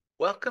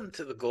Welcome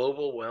to the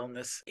Global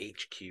Wellness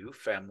HQ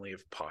family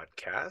of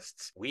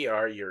podcasts. We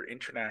are your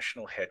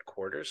international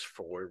headquarters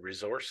for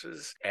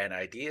resources and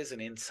ideas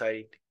and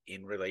insight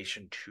in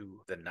relation to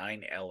the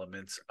 9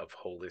 elements of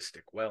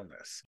holistic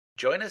wellness.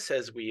 Join us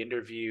as we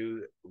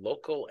interview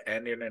local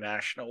and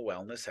international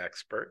wellness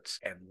experts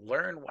and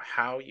learn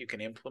how you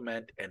can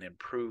implement and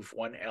improve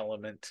one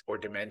element or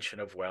dimension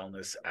of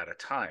wellness at a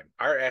time.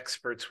 Our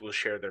experts will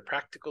share their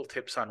practical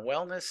tips on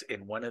wellness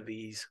in one of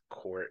these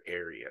core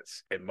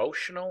areas: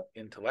 emotional,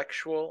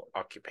 intellectual,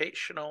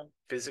 occupational,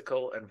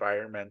 physical,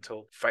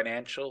 environmental,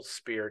 financial,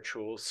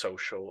 spiritual,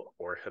 social,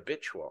 or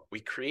habitual. We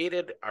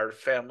created our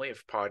family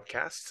of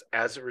podcasts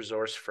as a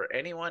resource for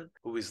anyone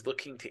who is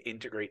looking to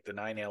integrate the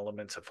 9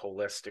 elements of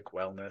holistic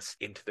wellness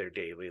into their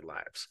daily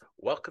lives.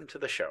 Welcome to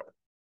the show.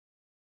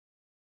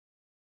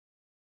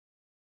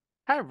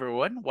 Hi,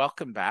 everyone.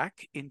 Welcome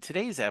back. In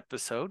today's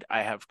episode,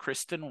 I have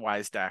Kristan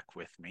Weisdack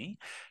with me.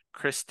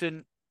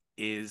 Kristan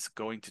is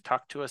going to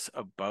talk to us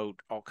about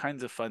all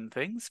kinds of fun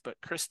things. But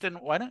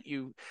Kristan, why don't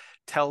you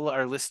tell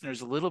our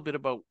listeners a little bit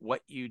about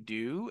what you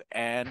do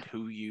and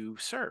who you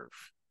serve?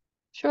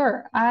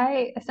 Sure.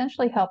 I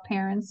essentially help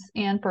parents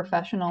and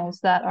professionals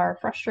that are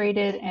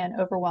frustrated and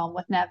overwhelmed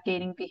with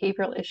navigating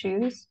behavioral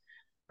issues,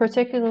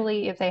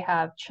 particularly if they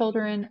have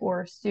children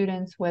or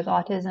students with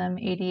autism,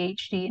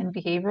 ADHD, and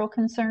behavioral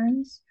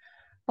concerns.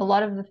 A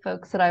lot of the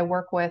folks that I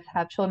work with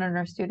have children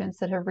or students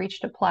that have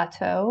reached a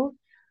plateau,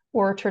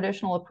 or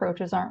traditional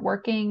approaches aren't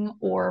working,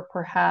 or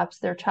perhaps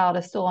their child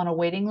is still on a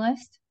waiting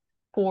list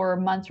for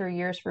months or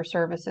years for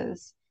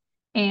services.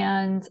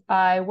 And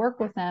I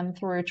work with them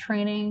through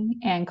training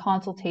and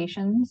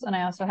consultations. And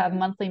I also have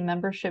monthly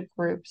membership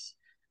groups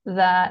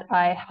that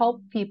I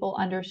help people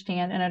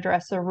understand and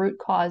address the root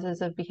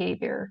causes of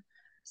behavior.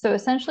 So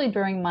essentially,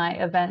 during my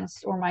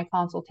events or my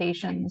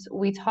consultations,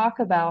 we talk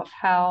about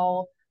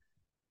how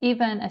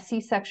even a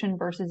C-section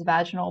versus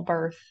vaginal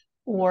birth,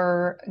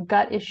 or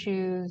gut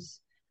issues,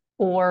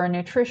 or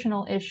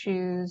nutritional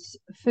issues,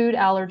 food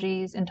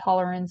allergies,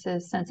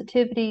 intolerances,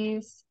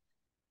 sensitivities,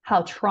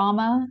 how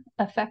trauma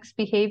affects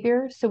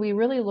behavior. So we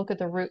really look at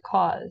the root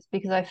cause,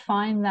 because I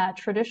find that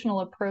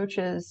traditional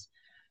approaches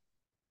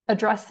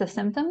address the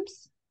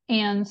symptoms.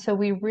 And so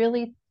we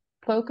really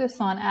focus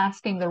on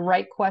asking the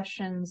right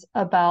questions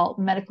about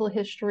medical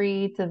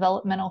history,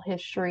 developmental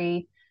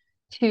history,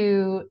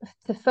 to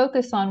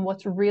focus on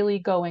what's really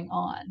going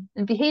on.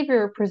 And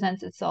behavior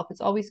presents itself.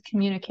 It's always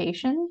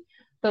communication,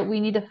 but we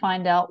need to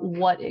find out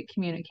what it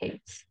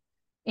communicates.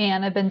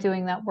 And I've been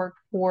doing that work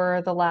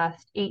for the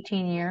last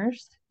 18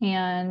 years,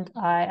 and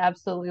I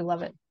absolutely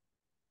love it.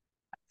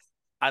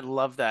 I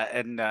love that.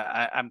 And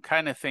I'm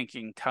kind of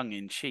thinking tongue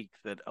in cheek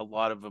that a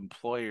lot of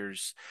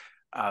employers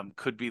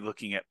could be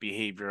looking at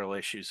behavioral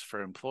issues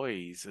for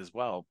employees as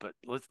well. But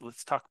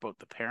let's talk about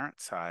the parent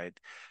side.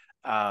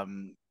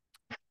 Um,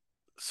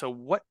 so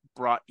what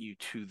brought you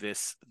to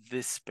this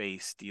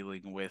space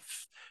dealing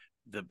with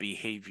the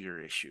behavior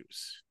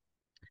issues?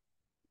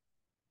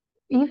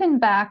 Even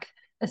back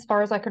as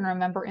far as I can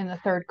remember in the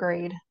third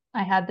grade,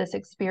 I had this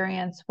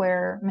experience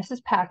where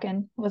Mrs.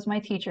 Packin was my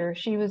teacher.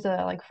 She was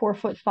a like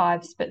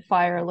 4'5"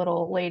 Spitfire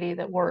little lady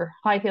that wore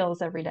high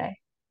heels every day.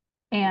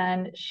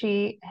 And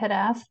she had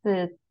asked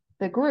the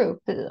group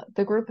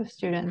of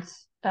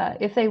students,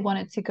 if they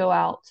wanted to go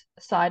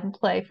outside and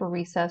play for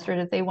recess, or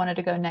if they wanted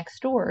to go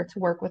next door to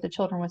work with the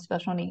children with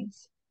special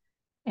needs.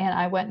 And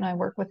I went and I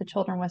worked with the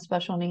children with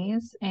special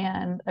needs,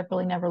 and I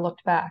really never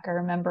looked back. I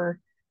remember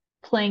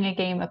playing a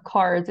game of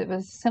cards. It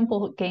was a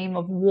simple game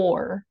of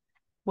war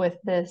with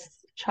this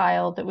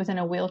child that was in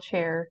a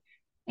wheelchair.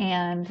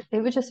 And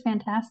it was just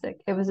fantastic.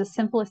 It was the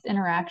simplest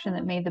interaction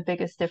that made the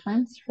biggest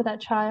difference for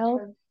that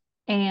child.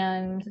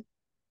 And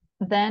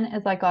then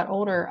as I got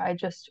older, I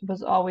just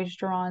was always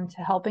drawn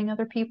to helping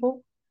other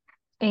people.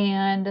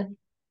 And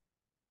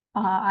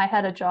I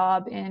had a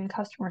job in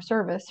customer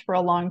service for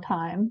a long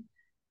time.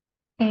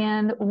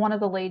 And one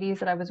of the ladies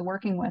that I was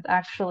working with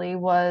actually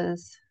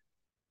was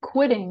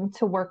quitting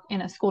to work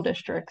in a school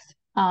district.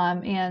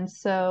 And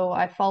so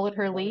I followed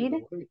her lead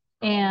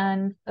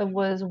and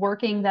was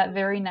working that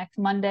very next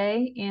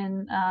Monday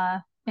in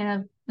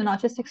an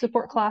autistic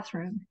support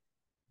classroom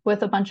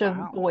with a bunch of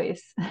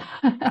boys.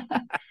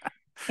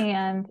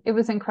 And it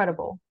was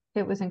incredible.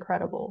 It was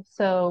incredible.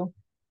 So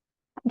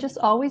just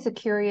always a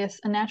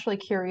naturally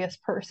curious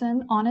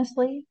person,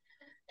 honestly,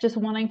 just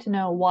wanting to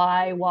know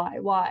why.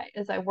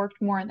 As I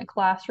worked more in the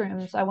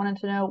classrooms, I wanted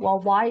to know, well,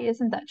 why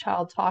isn't that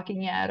child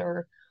talking yet?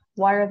 Or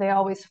why are they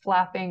always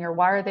flapping? Or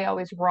why are they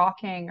always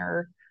rocking?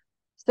 Or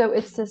so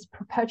it's this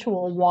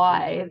perpetual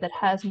why that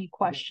has me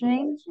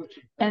questioning.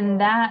 And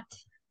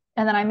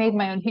then I made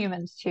my own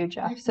humans too,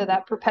 Jeff. So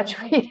that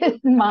perpetuated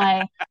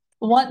my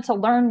want to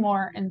learn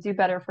more and do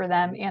better for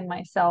them and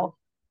myself.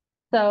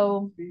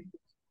 So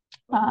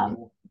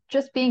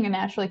just being a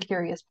naturally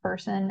curious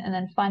person, and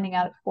then finding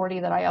out at 40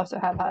 that I also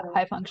have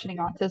high functioning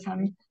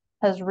autism,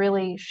 has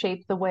really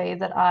shaped the way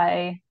that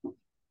I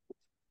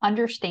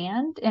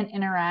understand and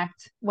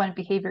interact when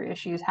behavior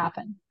issues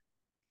happen.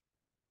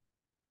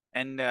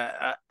 And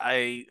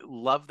I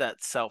love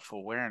that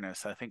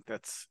self-awareness. I think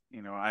that's,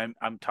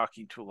 I'm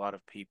talking to a lot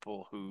of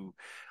people who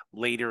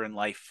later in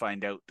life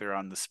find out they're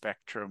on the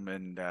spectrum,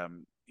 and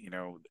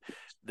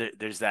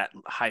there's that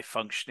high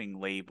functioning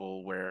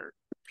label where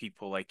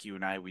people like you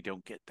and I, we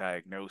don't get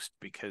diagnosed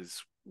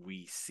because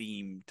we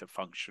seem to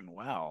function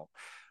well.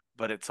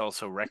 But it's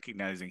also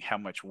recognizing how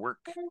much work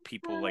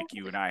people like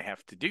you and I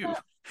have to do.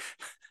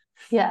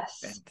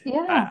 Yes. And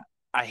Yeah.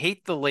 I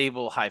hate the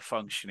label high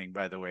functioning,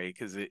 by the way,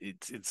 because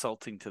it's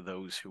insulting to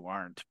those who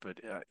aren't. But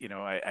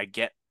I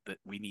get that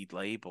we need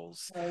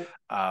labels.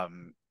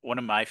 One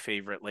of my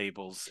favorite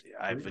labels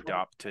I've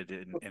adopted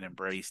and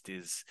embraced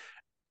is,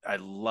 I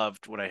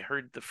loved when I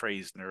heard the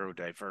phrase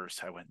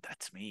neurodiverse. I went,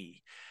 "That's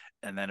me."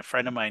 And then a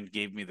friend of mine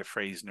gave me the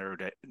phrase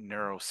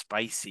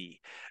neurospicy,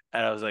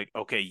 and I was like,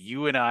 "Okay,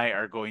 you and I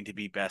are going to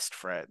be best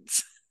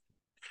friends."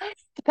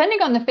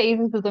 Depending on the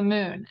phases of the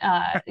moon,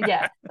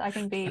 yes, I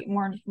can be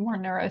more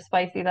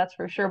neurospicy, that's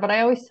for sure. But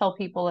I always tell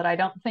people that I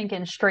don't think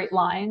in straight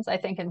lines, I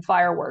think in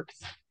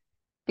fireworks,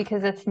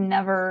 because it's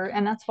never,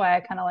 and that's why I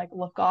kind of like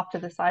look off to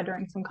the side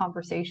during some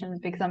conversations,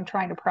 because I'm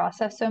trying to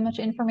process so much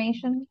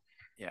information.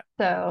 Yeah.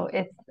 So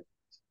it's,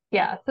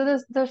 yeah, so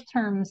those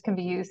terms can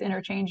be used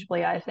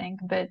interchangeably, I think,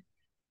 but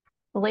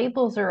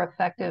labels are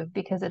effective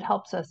because it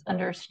helps us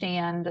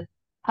understand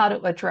how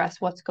to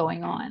address what's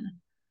going on.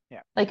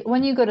 Yeah. Like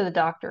when you go to the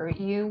doctor,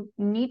 you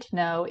need to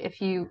know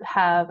if you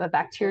have a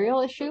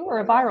bacterial issue or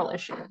a viral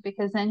issue,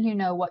 because then you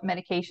know what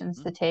medications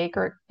Mhm. to take,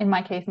 or in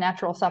my case,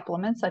 natural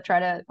supplements. I try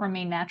to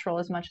remain natural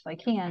as much as I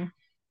can,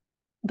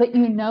 but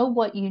you know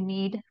what you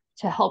need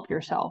to help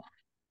yourself.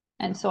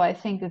 Yeah. And so I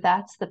think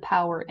that's the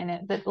power in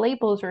it. That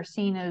labels are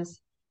seen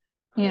as,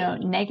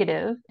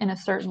 negative in a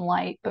certain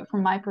light, but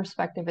from my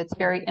perspective, it's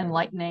very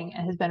enlightening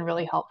and has been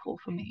really helpful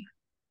for me.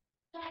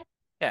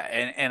 Yeah,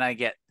 and I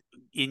get,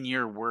 in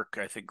your work,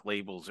 I think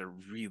labels are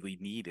really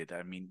needed.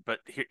 I mean, but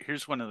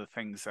here's one of the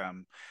things.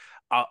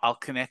 I'll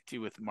connect you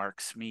with Mark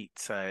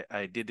Smeets.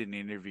 I did an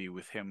interview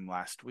with him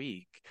last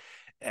week,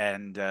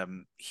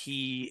 and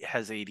he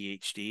has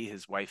ADHD.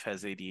 His wife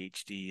has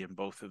ADHD, and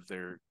both of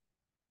their,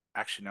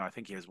 actually no, I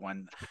think he has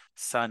one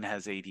son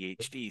has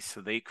ADHD.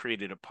 So they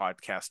created a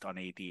podcast on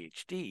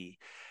ADHD.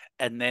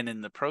 And then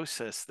in the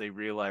process, they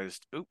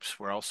realized, oops,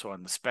 we're also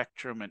on the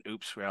spectrum, and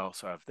oops, we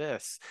also have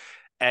this.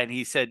 And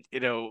he said,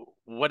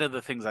 one of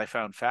the things I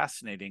found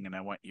fascinating, and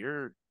I want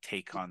your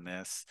take on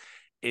this,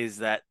 is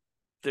that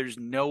there's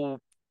no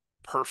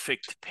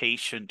perfect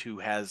patient who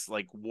has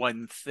like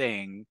one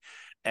thing.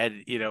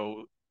 And,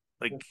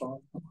 like,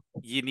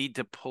 you need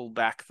to pull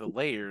back the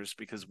layers,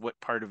 because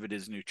what part of it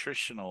is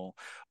nutritional,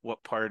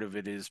 what part of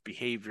it is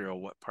behavioral,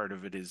 what part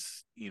of it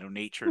is,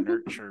 nature,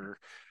 nurture,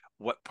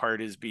 what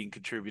part is being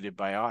contributed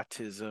by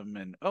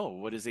autism, and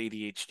what does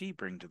ADHD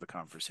bring to the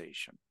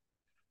conversation?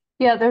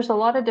 Yeah, there's a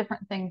lot of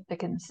different things to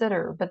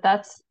consider, but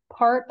that's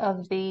part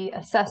of the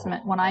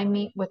assessment. When I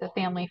meet with a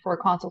family for a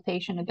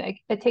consultation,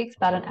 it takes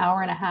about an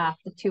hour and a half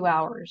to 2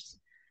 hours.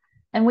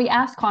 And we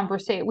have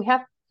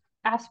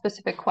asked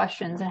specific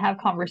questions and have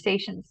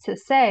conversations to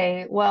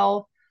say,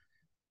 well,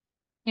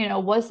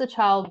 was the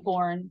child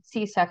born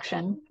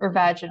C-section or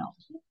vaginal?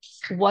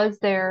 Was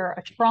there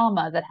a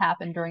trauma that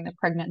happened during the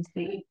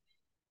pregnancy?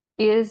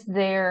 Is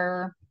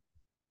there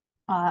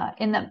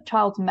in the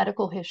child's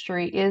medical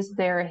history, is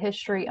there a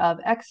history of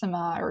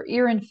eczema or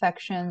ear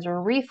infections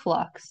or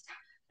reflux?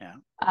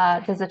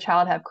 Yeah. Does the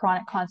child have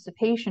chronic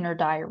constipation or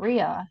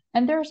diarrhea?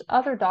 And there's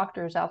other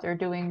doctors out there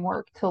doing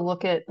work to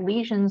look at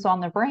lesions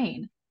on the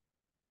brain.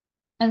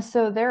 And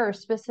so there are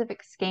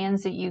specific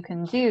scans that you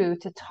can do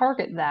to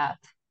target that.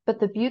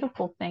 But the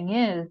beautiful thing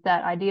is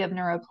that idea of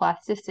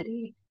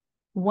neuroplasticity.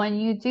 When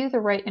you do the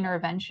right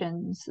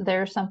interventions,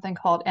 there's something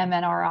called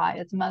MNRI.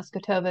 It's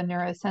Muscatova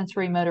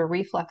Neurosensory Motor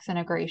Reflex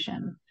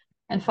Integration,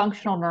 and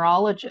functional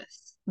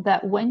neurologists,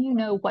 that when you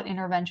know what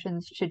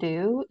interventions to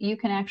do, you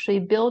can actually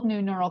build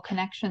new neural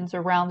connections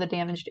around the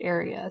damaged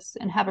areas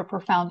and have a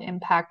profound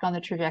impact on the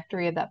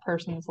trajectory of that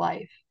person's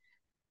life.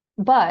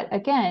 But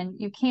again,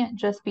 you can't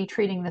just be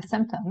treating the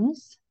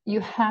symptoms. You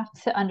have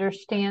to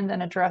understand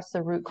and address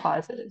the root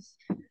causes.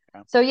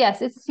 Yeah. So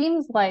yes, it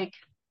seems like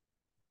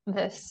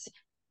this,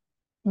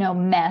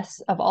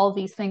 mess of all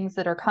these things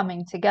that are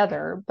coming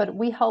together, but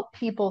we help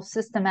people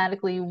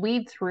systematically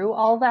weed through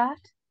all that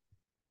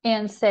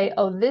and say,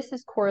 oh, this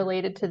is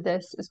correlated to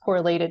this, is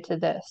correlated to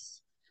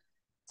this.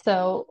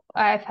 So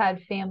I've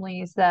had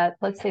families that,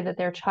 let's say that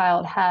their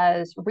child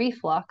has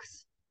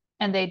reflux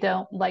and they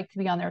don't like to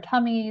be on their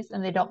tummies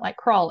and they don't like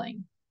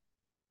crawling.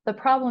 The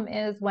problem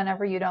is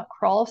whenever you don't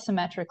crawl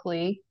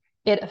symmetrically,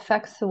 it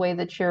affects the way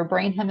that your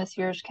brain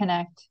hemispheres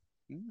connect.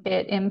 Mm.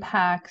 It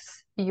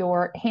impacts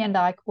your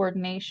hand-eye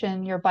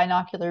coordination, your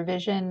binocular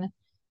vision,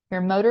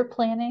 your motor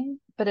planning,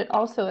 but it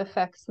also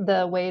affects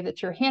the way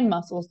that your hand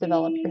muscles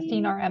develop, your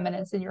thenar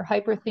eminence and your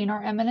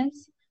hyperthenar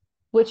eminence,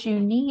 which you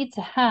need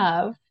to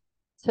have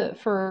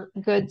for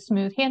good,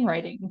 smooth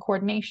handwriting and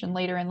coordination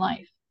later in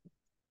life.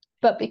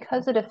 But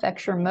because it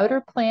affects your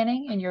motor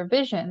planning and your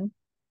vision,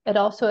 it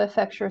also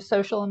affects your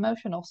social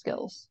emotional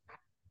skills.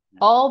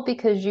 all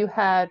because you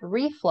had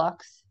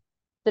reflux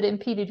that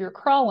impeded your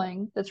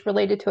crawling that's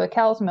related to a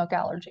cow's milk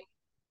allergy.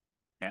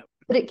 Yeah.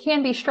 But it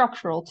can be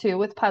structural too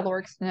with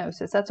pyloric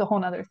stenosis. That's a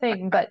whole other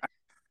thing. But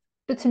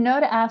to know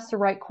to ask the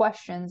right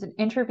questions and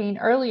intervene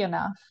early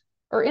enough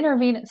or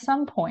intervene at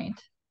some point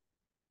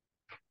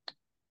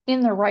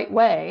in the right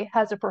way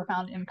has a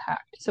profound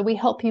impact. So we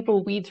help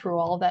people weed through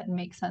all of that and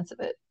make sense of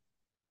it.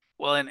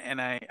 Well, and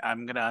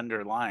I'm going to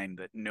underline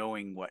that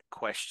knowing what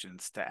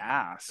questions to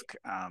ask.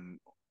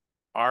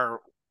 Our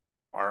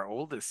our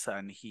oldest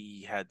son,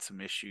 he had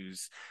some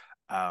issues,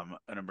 an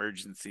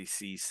emergency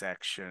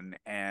C-section,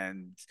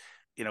 and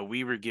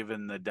we were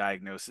given the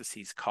diagnosis,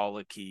 he's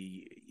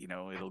colicky,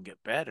 it'll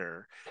get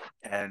better,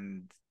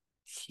 and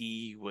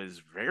he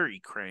was very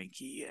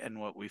cranky, and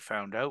what we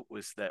found out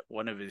was that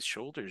one of his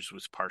shoulders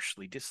was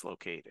partially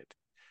dislocated.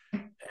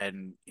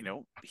 And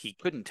he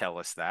couldn't tell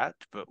us that,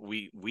 but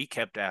we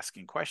kept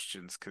asking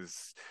questions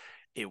because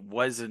it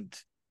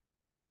wasn't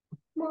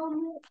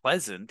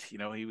pleasant.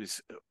 He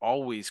was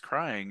always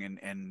crying,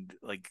 and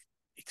like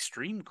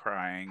extreme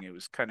crying. It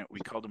was kind of, we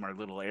called him our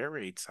little air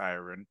raid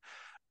siren.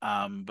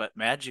 But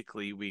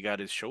magically we got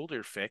his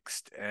shoulder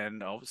fixed,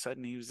 and all of a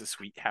sudden he was a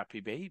sweet,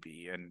 happy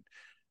baby. And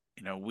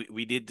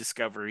we did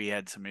discover he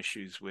had some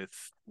issues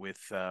with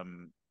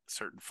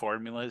certain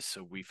formulas,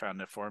 so we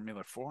found a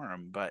formula for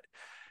him. But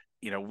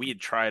we had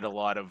tried a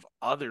lot of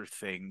other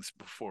things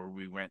before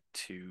we went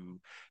to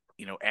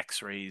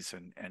x-rays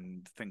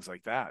and things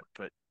like that.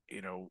 But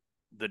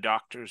the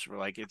doctors were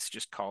like, it's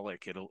just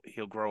colic,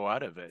 he'll grow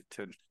out of it.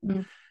 And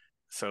Mm,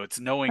 so it's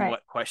knowing right.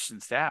 what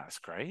questions to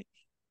ask, right?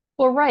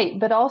 Well, right,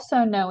 but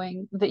also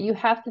knowing that you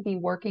have to be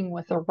working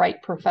with the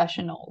right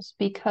professionals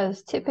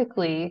because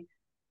typically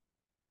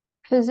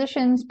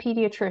physicians,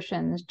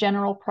 pediatricians,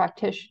 general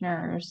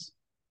practitioners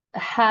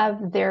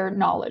have their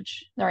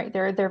knowledge, right?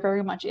 They're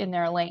very much in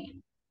their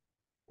lane.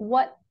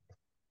 What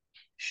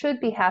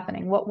should be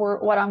happening,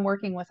 what I'm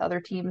working with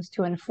other teams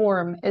to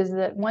inform is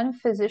that when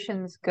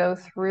physicians go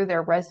through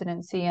their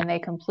residency and they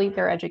complete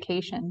their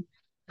education,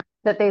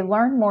 that they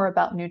learn more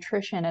about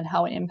nutrition and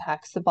how it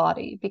impacts the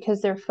body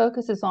because their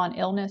focus is on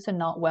illness and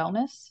not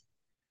wellness.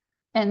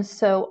 And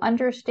so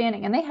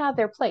understanding, and they have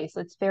their place,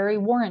 it's very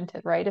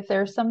warranted, right? If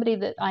there's somebody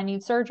that I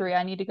need surgery,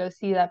 I need to go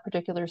see that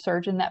particular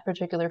surgeon, that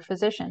particular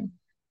physician.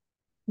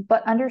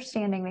 But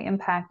understanding the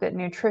impact that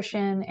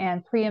nutrition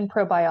and pre and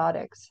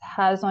probiotics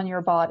has on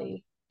your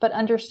body, but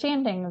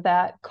understanding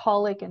that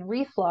colic and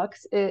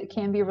reflux, it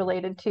can be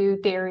related to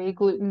dairy,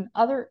 gluten,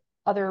 other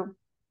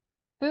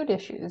food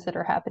issues that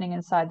are happening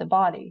inside the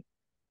body.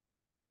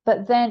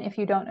 But then if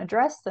you don't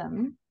address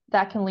them,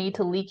 that can lead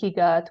to leaky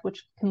gut,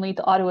 which can lead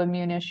to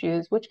autoimmune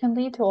issues, which can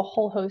lead to a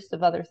whole host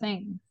of other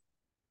things.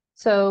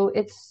 So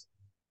it's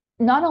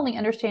not only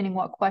understanding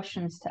what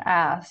questions to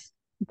ask,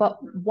 but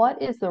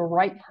what is the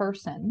right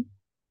person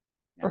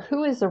Yeah. or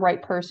who is the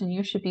right person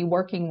you should be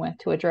working with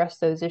to address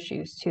those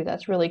issues too.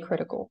 That's really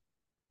critical.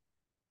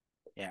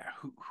 Yeah,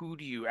 who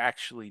do you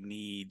actually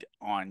need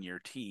on your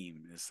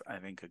team is, I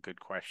think, a good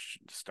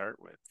question to start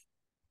with.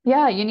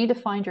 Yeah, you need to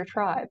find your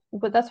tribe.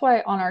 But that's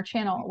why on our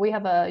channel, we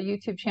have a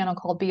YouTube channel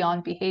called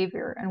Beyond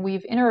Behavior, and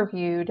we've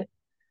interviewed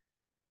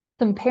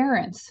some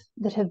parents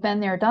that have been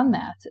there, done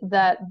that,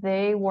 that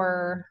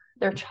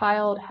their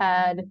child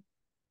had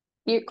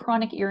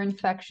chronic ear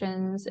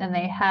infections and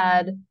they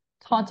had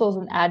tonsils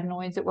and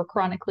adenoids that were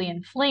chronically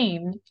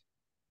inflamed.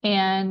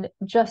 And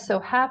just so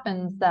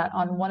happens that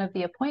on one of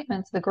the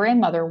appointments, the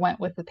grandmother went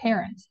with the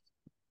parents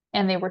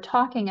and they were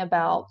talking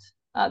about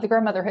the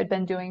grandmother had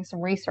been doing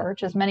some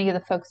research, as many of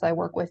the folks I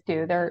work with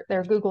do.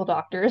 They're Google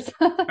doctors,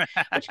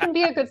 which can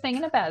be a good thing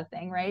and a bad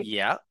thing, right?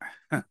 Yeah.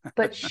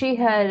 But she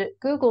had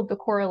Googled the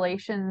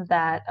correlation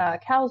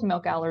that cow's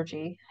milk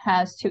allergy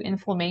has to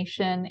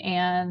inflammation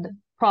and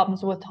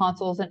problems with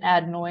tonsils and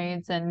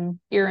adenoids and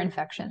ear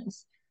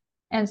infections.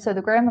 And so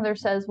the grandmother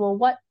says, well,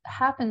 what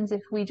happens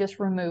if we just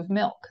remove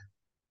milk?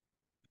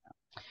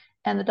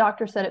 And the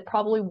doctor said it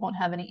probably won't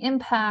have any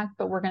impact,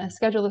 but we're going to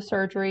schedule the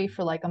surgery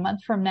for like a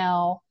month from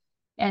now.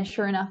 And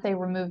sure enough, they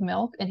removed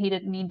milk and he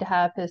didn't need to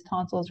have his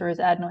tonsils or his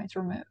adenoids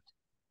removed.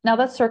 Now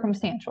that's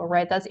circumstantial,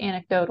 right? That's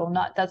anecdotal.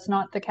 That's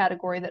not the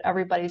category that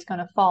everybody's going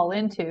to fall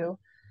into.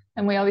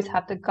 And we always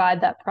have to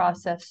guide that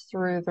process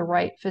through the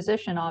right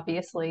physician,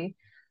 obviously.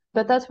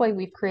 But that's why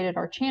we've created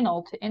our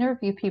channel to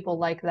interview people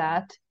like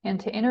that and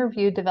to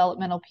interview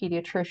developmental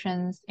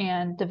pediatricians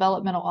and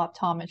developmental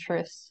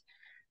optometrists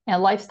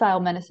and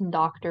lifestyle medicine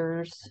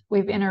doctors.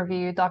 We've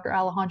interviewed Dr.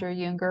 Alejandro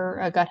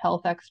Junger, a gut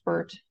health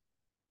expert,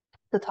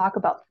 to talk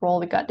about the role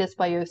that gut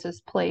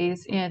dysbiosis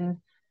plays in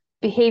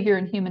behavior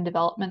and human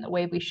development, the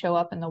way we show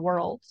up in the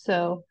world.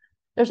 So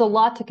there's a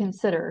lot to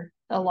consider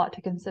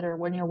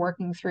when you're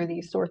working through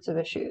these sorts of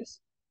issues.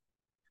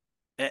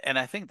 And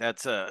I think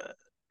that's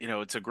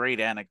it's a great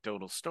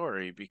anecdotal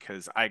story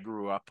because I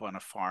grew up on a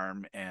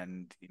farm,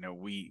 and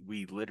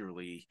we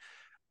literally,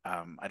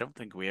 I don't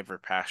think we ever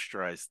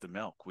pasteurized the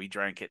milk. We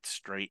drank it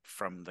straight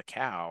from the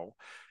cow,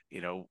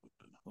 you know,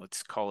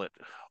 let's call it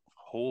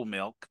whole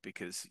milk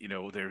because,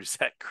 there's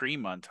that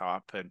cream on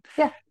top. And,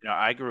 Yeah.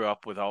 I grew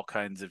up with all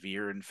kinds of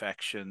ear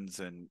infections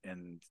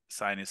and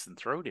sinus and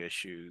throat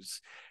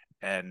issues.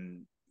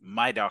 And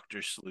my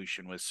doctor's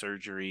solution was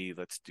surgery.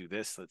 Let's do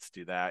this, let's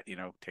do that,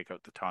 take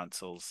out the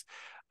tonsils.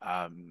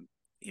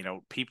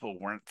 People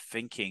weren't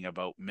thinking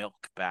about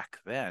milk back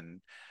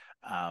then.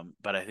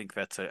 But I think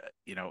that's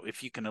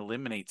if you can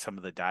eliminate some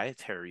of the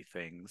dietary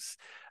things,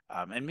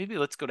 and maybe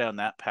let's go down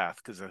that path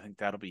because I think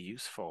that'll be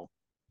useful.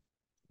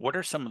 What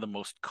are some of the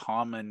most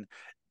common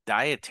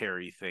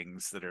dietary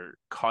things that are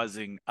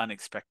causing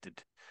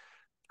unexpected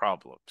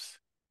problems?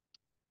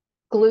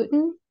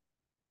 Gluten,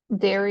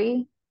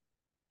 dairy,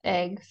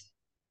 eggs,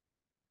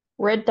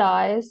 red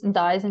dyes and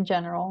dyes in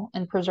general,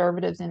 and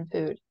preservatives in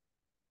food.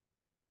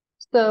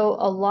 So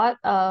a lot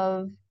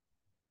of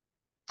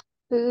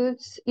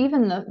foods,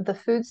 even the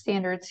food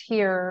standards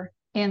here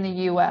in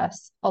the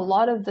US, a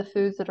lot of the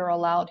foods that are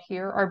allowed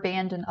here are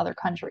banned in other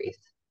countries.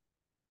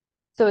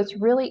 So it's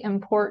really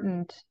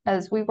important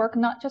as we work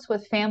not just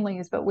with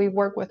families, but we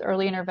work with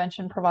early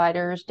intervention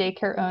providers,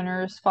 daycare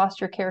owners,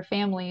 foster care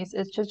families,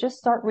 is to just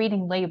start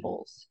reading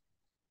labels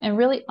and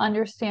really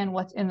understand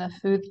what's in the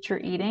food that you're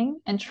eating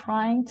and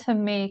trying to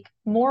make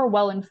more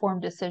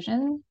well-informed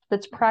decisions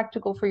that's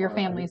practical for your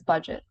family's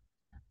budget.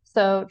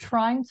 So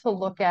trying to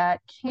look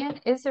at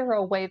is there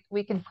a way that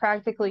we can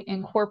practically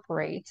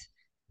incorporate,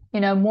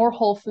 more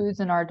whole foods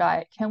in our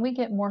diet? Can we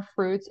get more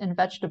fruits and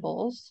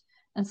vegetables?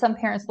 And some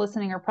parents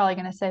listening are probably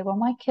going to say, well,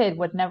 my kid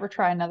would never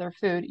try another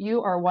food.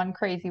 You are one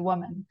crazy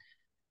woman.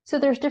 So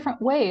there's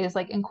different ways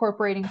like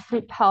incorporating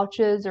fruit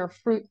pouches or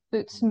fruit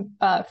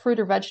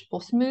or vegetable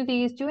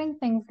smoothies, doing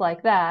things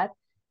like that,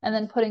 and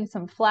then putting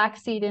some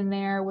flaxseed in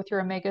there with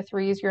your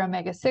omega-3s, your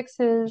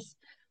omega-6s,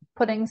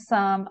 putting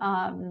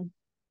some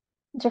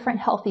different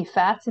healthy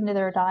fats into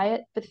their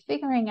diet, but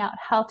figuring out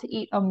how to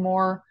eat a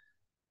more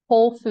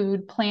whole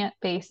food,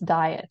 plant-based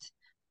diet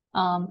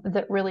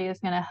that really is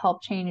going to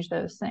help change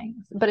those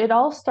things. But it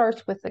all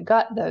starts with the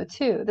gut, though,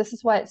 too. This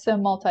is why it's so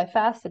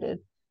multifaceted.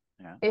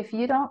 Yeah. If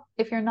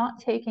you're not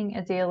taking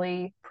a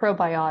daily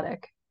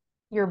probiotic,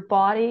 your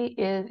body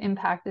is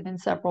impacted in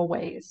several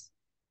ways.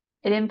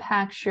 It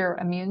impacts your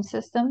immune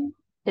system.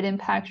 It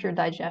impacts your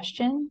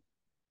digestion.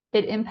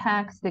 It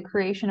impacts the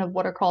creation of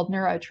what are called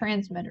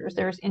neurotransmitters.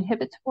 There's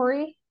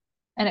inhibitory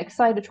and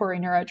excitatory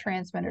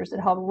neurotransmitters that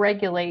help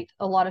regulate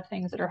a lot of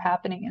things that are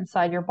happening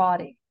inside your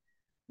body.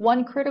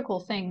 One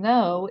critical thing,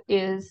 though,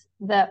 is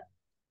that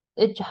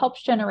it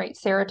helps generate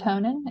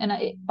serotonin, and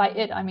by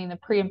it, I mean the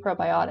pre and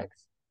probiotics.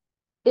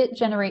 It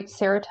generates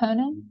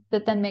serotonin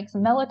that then makes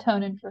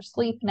melatonin for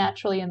sleep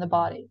naturally in the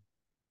body.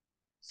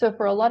 So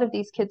for a lot of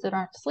these kids that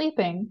aren't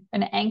sleeping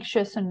and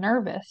anxious and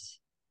nervous,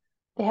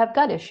 they have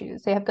gut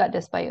issues. They have gut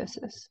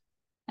dysbiosis.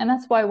 And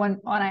that's why when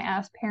I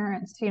ask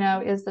parents,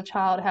 is the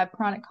child have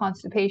chronic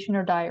constipation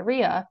or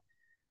diarrhea?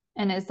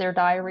 And is their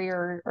diarrhea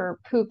or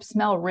poop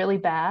smell really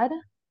bad?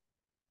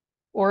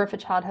 Or if a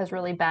child has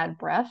really bad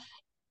breath,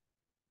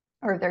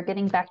 or if they're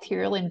getting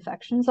bacterial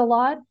infections a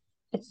lot,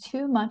 it's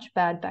too much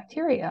bad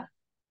bacteria.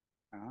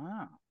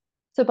 Ah.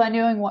 So by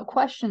knowing what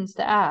questions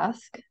to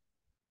ask,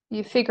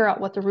 you figure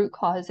out what the root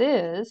cause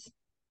is,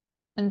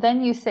 and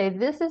then you say,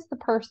 this is the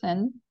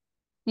person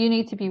you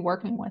need to be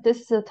working with. This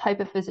is the type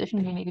of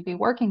physician you need to be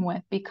working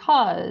with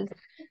because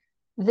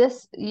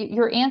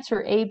your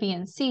answer A, B,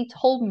 and C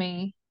told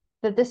me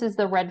that this is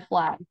the red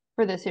flag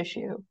for this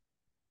issue.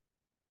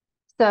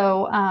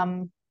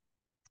 So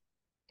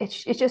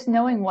it's just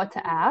knowing what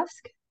to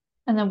ask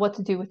and then what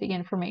to do with the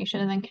information,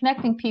 and then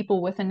connecting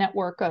people with a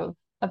network of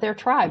their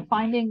tribe,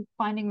 finding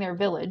their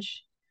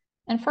village,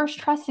 and first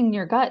trusting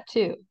your gut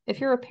too. If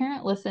you're a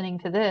parent listening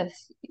to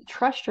this,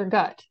 trust your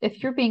gut.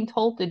 If you're being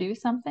told to do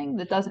something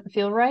that doesn't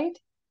feel right,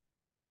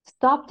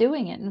 stop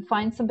doing it and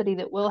find somebody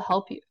that will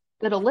help you,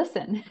 that'll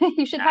listen.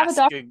 You should have a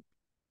doctor Asking.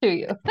 to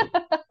you.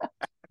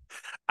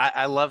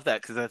 I love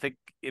that because I think,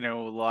 a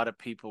lot of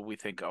people, we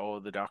think, oh,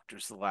 the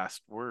doctor's the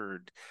last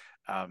word.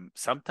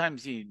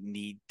 Sometimes you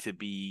need to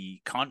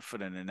be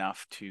confident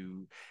enough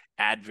to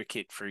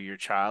advocate for your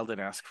child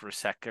and ask for a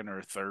second or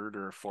a third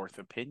or a fourth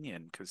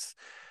opinion because,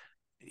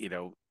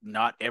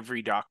 not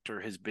every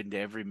doctor has been to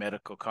every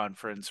medical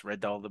conference,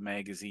 read all the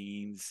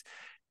magazines.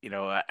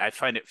 I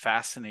find it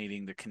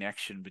fascinating the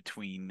connection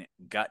between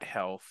gut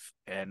health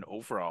and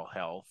overall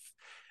health.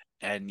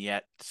 And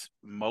yet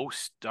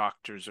most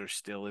doctors are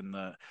still in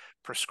the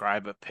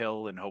prescribe a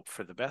pill and hope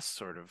for the best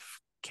sort of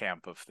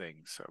camp of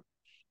things. So,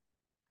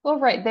 Well,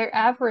 right. Their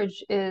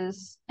average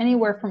is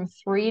anywhere from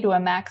 3 to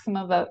a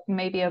maximum of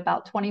maybe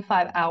about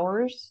 25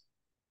 hours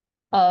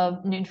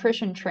of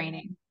nutrition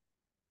training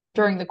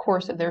during the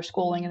course of their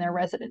schooling and their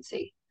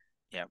residency.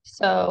 yeah.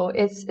 So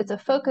it's a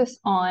focus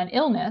on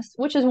illness,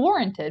 which is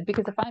warranted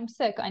because if I'm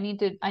sick,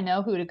 I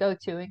know who to go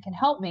to and can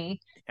help me,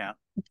 Yeah.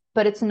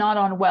 but it's not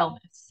on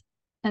wellness.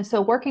 And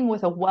so working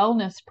with a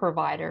wellness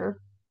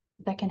provider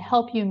that can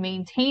help you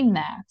maintain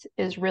that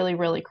is really,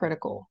 really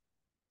critical.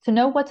 To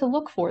know what to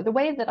look for. The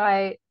way that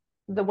I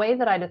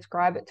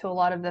describe it to a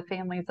lot of the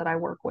families that I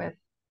work with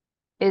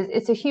is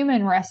it's a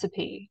human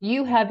recipe.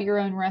 You have your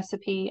own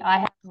recipe. I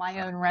have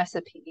my own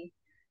recipe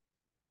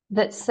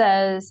that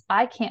says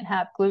I can't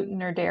have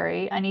gluten or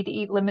dairy. I need to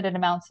eat limited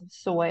amounts of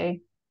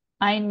soy.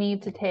 I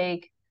need to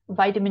take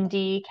vitamin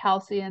D,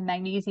 calcium,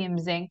 magnesium,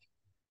 zinc.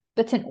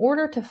 But in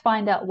order to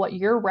find out what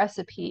your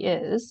recipe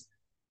is,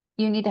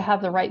 you need to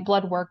have the right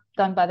blood work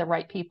done by the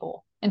right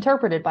people,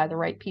 interpreted by the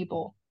right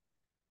people.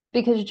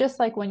 Because just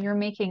like when you're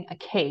making a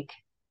cake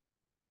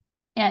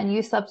and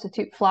you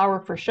substitute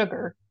flour for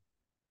sugar,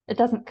 it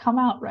doesn't come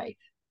out right.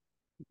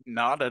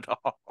 Not at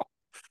all.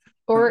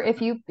 Or if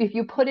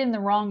you put in the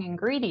wrong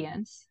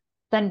ingredients,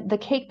 then the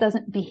cake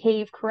doesn't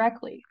behave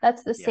correctly.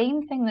 That's the Yeah.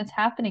 same thing that's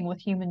happening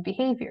with human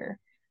behavior.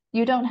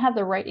 You don't have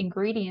the right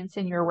ingredients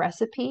in your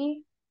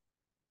recipe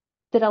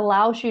that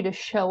allows you to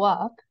show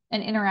up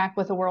and interact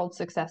with the world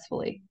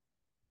successfully.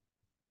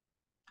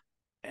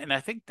 And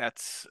I think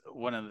that's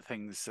one of the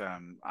things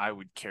I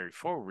would carry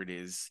forward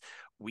is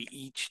we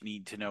each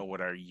need to know what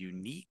our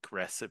unique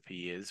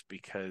recipe is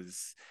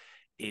because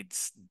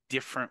it's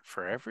different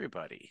for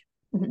everybody.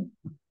 Mhm.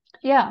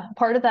 Yeah,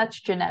 part of that's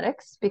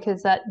genetics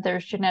because that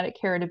there's genetic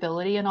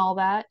heritability and all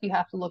that. You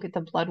have to look at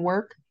the blood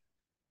work.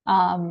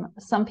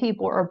 Some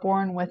people are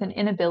born with an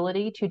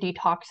inability to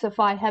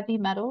detoxify heavy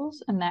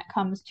metals, and that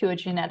comes to a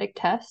genetic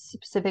test,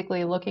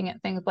 specifically looking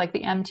at things like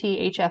the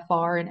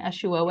MTHFR and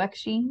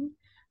SUOX gene.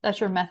 That's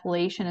your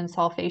methylation and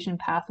sulfation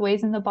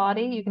pathways in the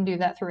body. You can do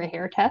that through a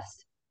hair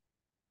test.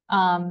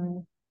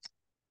 Um,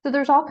 so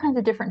there's all kinds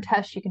of different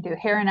tests you can do,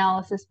 hair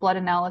analysis, blood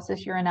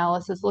analysis,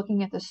 urinalysis,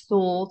 looking at the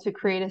stool to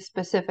create a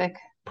specific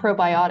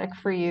probiotic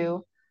for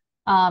you.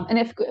 And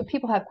if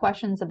people have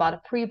questions about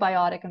a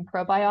prebiotic and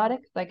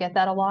probiotic, I get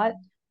that a lot.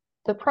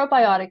 The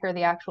probiotic are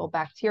the actual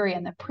bacteria,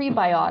 and the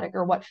prebiotic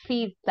are what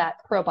feeds that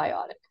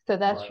probiotic. So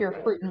that's your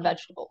fruit and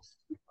vegetables.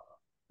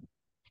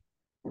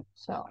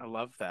 So I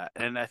love that.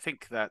 And I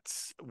think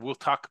we'll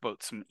talk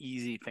about some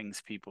easy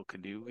things people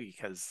can do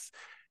because,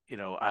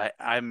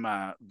 I'm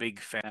a big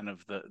fan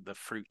of the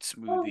fruit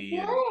smoothie,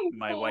 and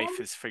my wife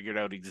has figured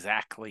out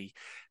exactly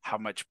how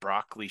much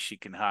broccoli she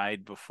can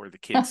hide before the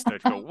kids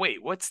start to go,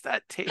 wait, what's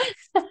that taste?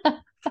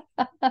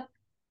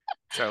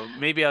 So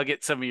maybe I'll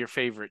get some of your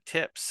favorite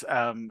tips.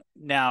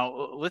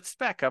 Now, let's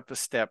back up a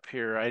step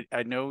here.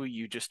 I know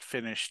you just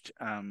finished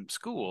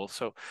school,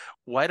 so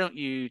why don't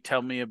you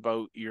tell me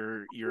about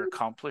your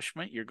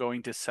accomplishment? You're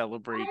going to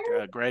celebrate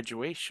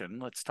graduation.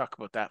 Let's talk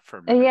about that for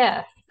a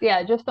minute.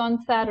 yeah, just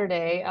on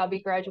Saturday, I'll be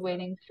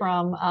graduating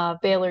from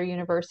Baylor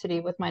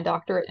University with my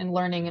doctorate in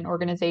learning and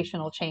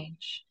organizational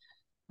change.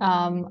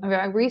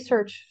 My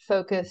research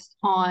focused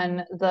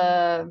on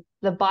the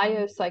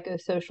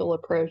biopsychosocial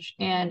approach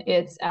and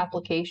its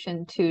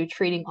application to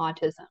treating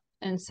autism.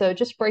 And so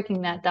just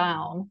breaking that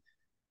down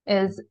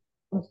is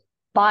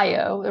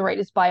bio, right,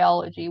 is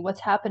biology, what's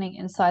happening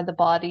inside the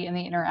body and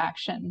the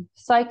interaction.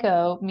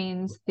 Psycho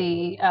means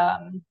the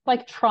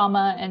like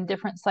trauma and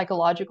different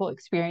psychological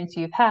experience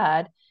you've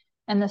had.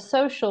 And the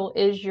social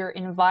is your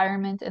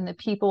environment and the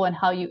people and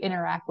how you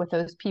interact with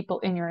those people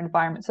in your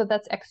environment. So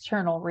that's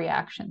external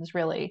reactions,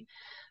 really.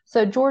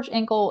 So George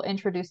Inkel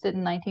introduced it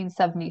in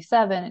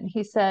 1977, and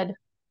he said,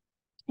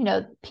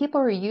 people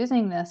are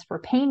using this for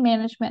pain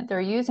management,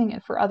 they're using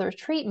it for other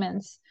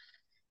treatments,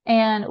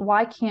 and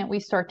why can't we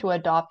start to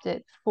adopt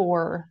it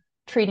for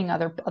treating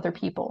other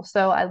people?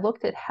 So I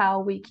looked at how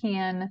we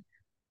can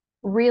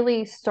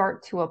really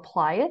start to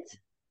apply it,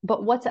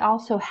 but what's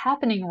also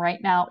happening right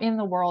now in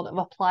the world of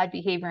applied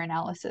behavior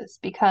analysis.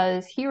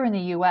 Because here in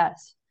the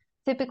US,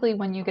 typically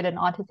when you get an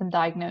autism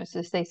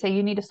diagnosis, they say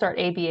you need to start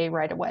ABA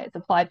right away. It's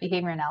applied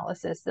behavior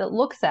analysis that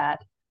looks at,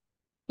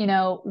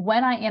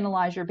 when I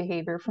analyze your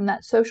behavior from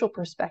that social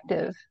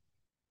perspective,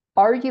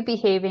 are you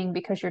behaving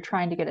because you're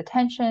trying to get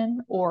attention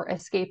or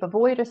escape,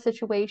 avoid a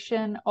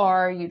situation?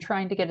 Are you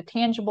trying to get a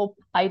tangible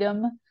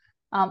item?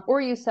 Or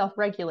are you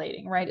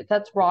self-regulating, right?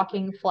 That's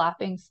rocking,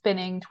 flapping,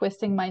 spinning,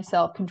 twisting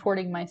myself,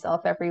 contorting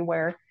myself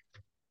everywhere.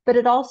 But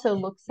it also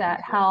looks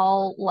at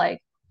how,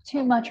 like,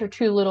 too much or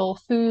too little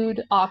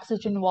food,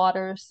 oxygen,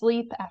 water,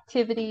 sleep,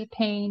 activity,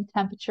 pain,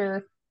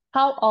 temperature,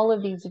 how all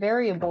of these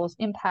variables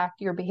impact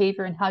your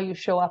behavior and how you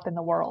show up in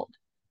the world.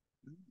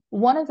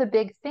 One of the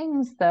big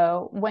things,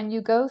 though, when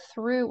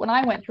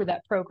I went through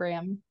that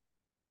program,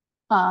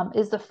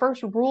 is the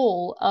first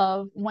rule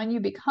of when you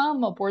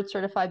become a board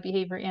certified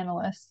behavior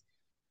analyst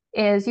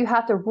is you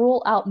have to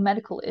rule out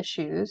medical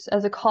issues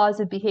as a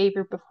cause of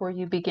behavior before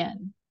you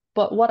begin.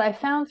 But what I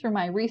found through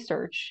my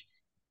research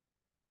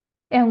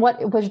and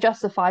what was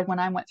justified when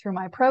I went through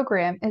my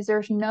program is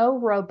there's no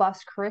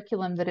robust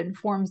curriculum that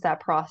informs that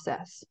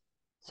process.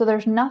 So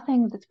there's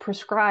nothing that's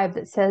prescribed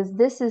that says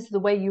this is the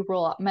way you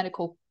rule out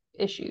medical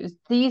issues.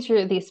 These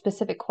are the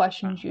specific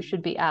questions you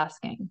should be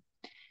asking.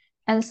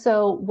 And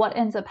so what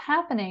ends up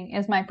happening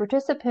is my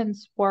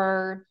participants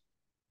were,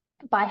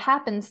 by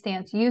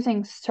happenstance,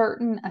 using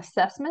certain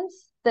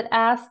assessments that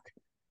asked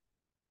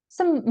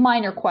some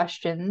minor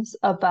questions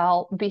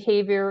about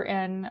behavior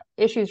and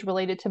issues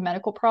related to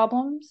medical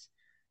problems.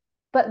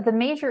 But the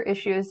major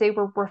issue is they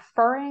were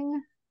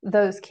referring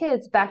those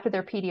kids back to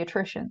their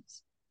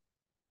pediatricians.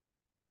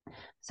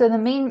 So the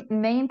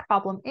main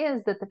problem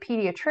is that the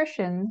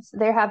pediatricians,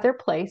 they have their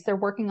place, they're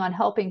working on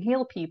helping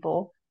heal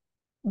people,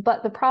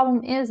 but the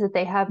problem is that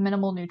they have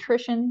minimal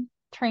nutrition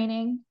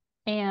training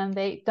and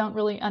they don't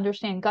really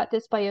understand gut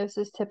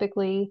dysbiosis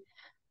typically,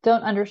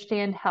 don't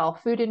understand how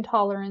food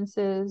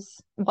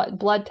intolerances, what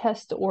blood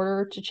tests to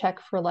order to check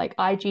for like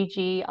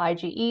IgG,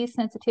 IgE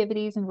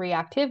sensitivities and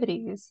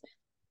reactivities.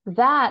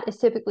 That is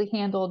typically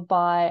handled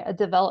by a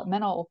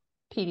developmental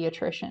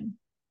pediatrician.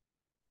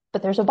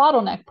 But there's a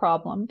bottleneck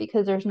problem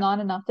because there's not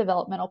enough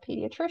developmental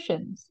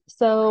pediatricians.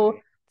 So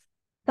Right.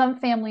 some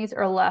families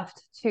are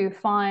left to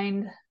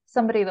find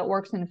somebody that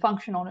works in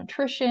functional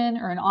nutrition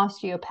or an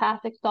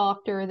osteopathic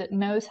doctor that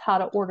knows how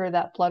to order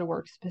that blood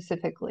work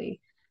specifically.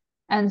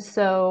 And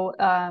so,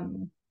 but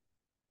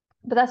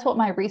that's what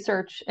my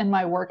research and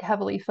my work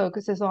heavily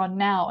focuses on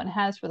now and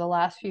has for the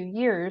last few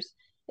years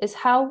is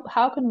how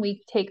can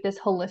we take this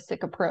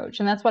holistic approach?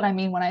 And that's what I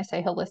mean when I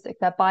say holistic,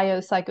 that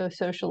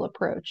biopsychosocial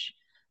approach,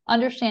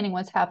 understanding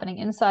what's happening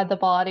inside the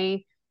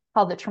body,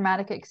 how the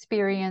traumatic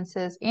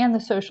experiences and the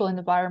social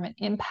environment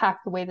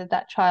impact the way that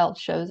that child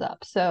shows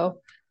up. So,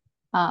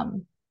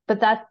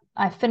 but that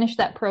I finished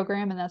that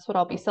program and that's what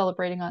I'll be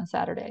celebrating on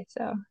Saturday.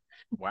 So,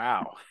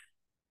 Wow.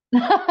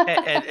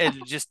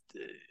 And just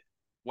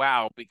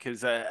wow,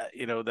 because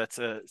that's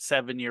a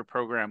 7-year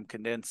program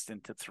condensed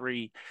into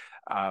 3.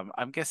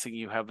 I'm guessing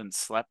you haven't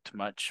slept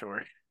much,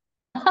 or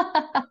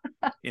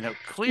no,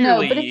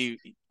 clearly but it's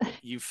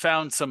you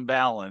found some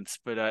balance,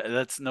 but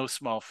that's no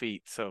small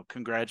feat. So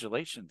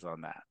congratulations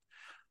on that.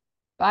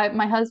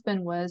 my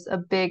husband was a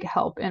big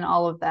help in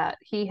all of that.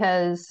 He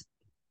has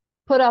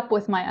put up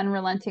with my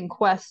unrelenting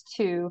quest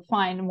to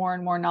find more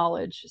and more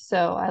knowledge.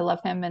 So I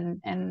love him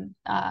and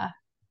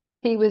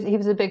he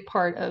was a big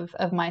part of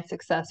my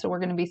success. So we're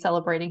going to be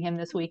celebrating him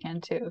this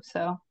weekend too.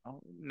 So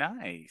Oh,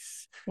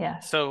 nice.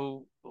 yes.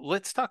 So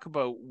let's talk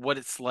about what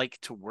it's like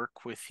to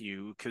work with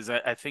you, because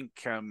I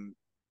think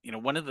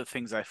one of the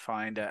things I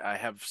find, I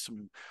have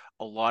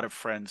a lot of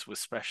friends with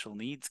special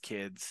needs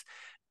kids,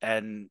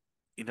 and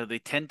they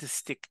tend to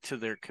stick to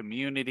their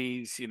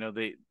communities.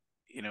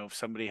 If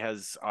somebody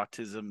has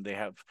autism,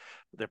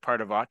 they're part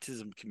of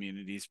autism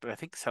communities, but I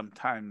think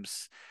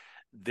sometimes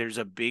there's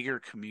a bigger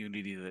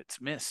community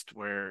that's missed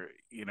where,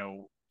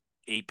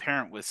 a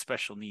parent with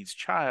special needs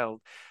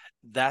child,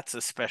 that's a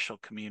special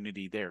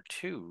community there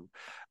too.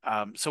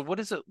 So what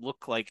does it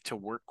look like to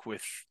work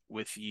with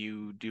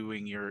you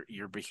doing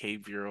your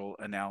behavioral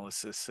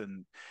analysis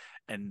and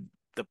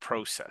the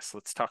process?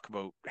 Let's talk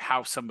about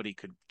how somebody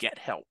could get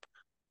help.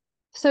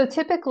 So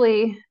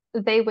typically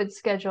they would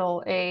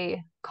schedule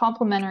a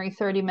complimentary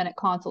 30-minute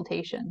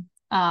consultation,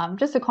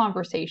 just a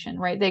conversation,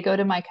 right? They go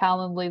to my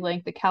Calendly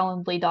link, the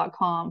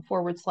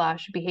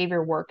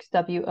calendly.com/behavior works,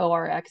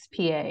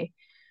 WORXPA,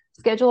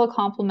 schedule a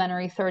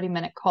complimentary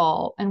 30-minute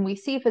call, and we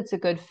see if it's a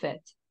good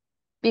fit.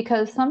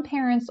 Because some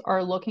parents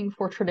are looking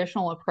for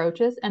traditional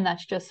approaches, and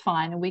that's just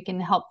fine, and we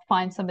can help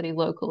find somebody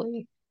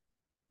locally.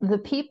 The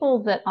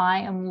people that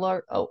I am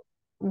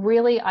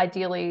really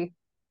ideally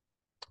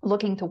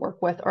looking to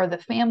work with are the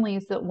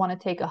families that want to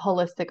take a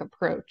holistic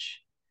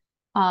approach,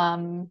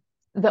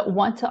 that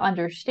want to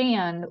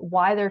understand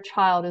why their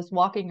child is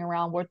walking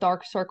around with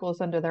dark circles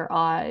under their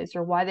eyes,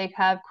 or why they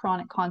have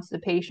chronic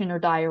constipation or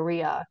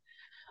diarrhea,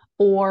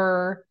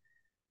 or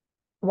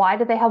why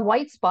do they have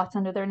white spots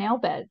under their nail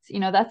beds?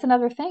 That's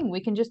another thing.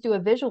 We can just do a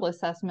visual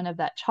assessment of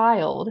that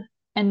child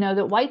and know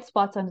that white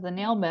spots under the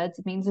nail beds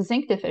means a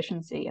zinc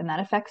deficiency, and that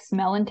affects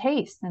smell and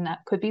taste, and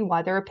that could be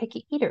why they're a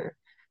picky eater.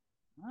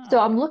 So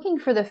Ah, I'm looking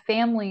for the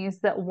families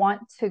that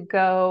want to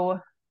go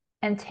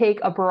and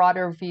take a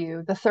broader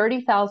view, the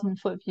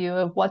 30,000-foot view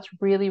of what's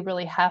really,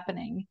 really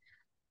happening.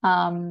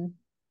 Um,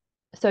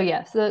 so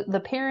yes,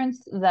 the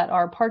parents that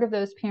are part of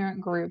those parent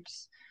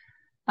groups,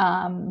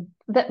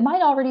 that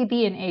might already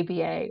be an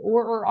ABA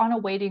or on a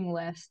waiting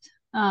list.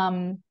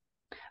 But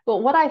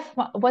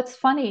what's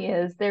funny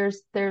is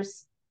there's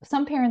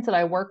some parents that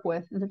I work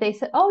with that they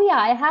said, "Oh yeah,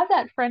 I have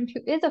that friend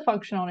who is a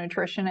functional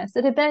nutritionist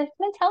that had been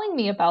telling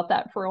me about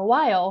that for a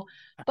while,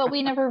 but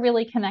we never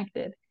really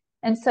connected."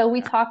 And so we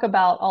talk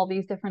about all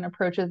these different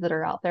approaches that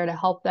are out there to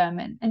help them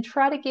and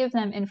try to give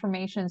them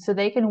information so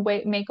they can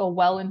make a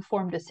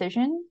well-informed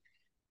decision.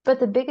 But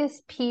the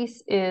biggest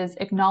piece is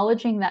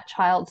acknowledging that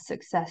child's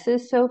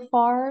successes so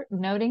far,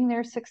 noting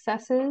their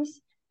successes,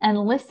 and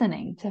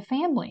listening to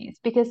families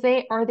because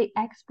they are the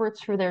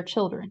experts for their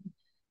children.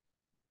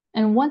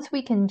 And once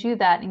we can do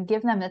that and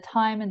give them the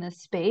time and the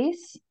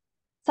space,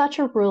 such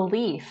a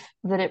relief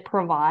that it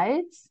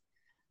provides.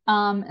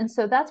 And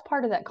so that's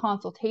part of that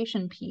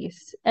consultation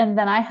piece. And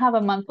then I have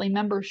a monthly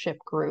membership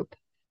group.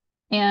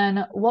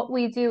 And what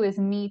we do is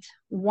meet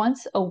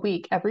once a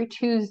week, every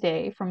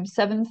Tuesday from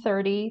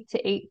 7:30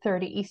 to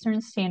 8:30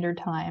 Eastern Standard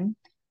Time.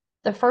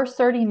 The first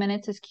 30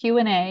 minutes is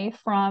Q&A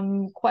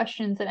from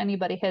questions that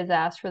anybody has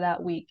asked for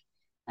that week.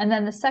 And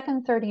then the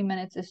second 30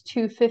 minutes is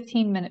 2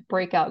 15-minute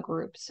breakout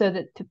groups so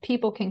that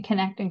people can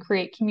connect and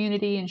create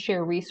community and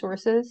share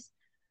resources.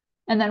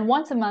 And then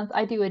once a month,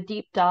 I do a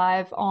deep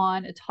dive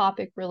on a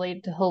topic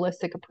related to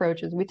holistic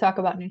approaches. We talk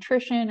about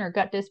nutrition or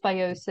gut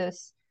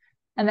dysbiosis.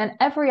 And then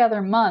every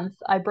other month,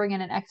 I bring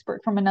in an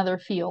expert from another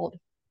field.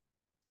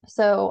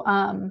 So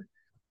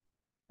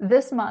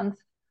this month,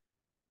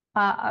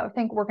 I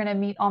think we're going to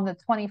meet on the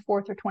 24th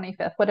or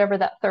 25th, whatever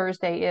that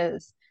Thursday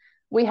is.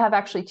 We have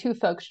actually two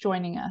folks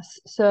joining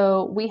us.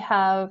 So we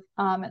have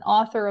an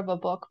author of a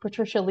book,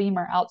 Patricia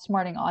Leamer,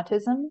 Outsmarting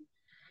Autism,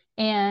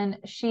 and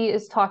she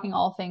is talking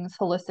all things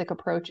holistic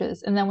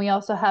approaches. And then we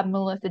also have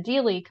Melissa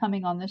Deely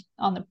coming on this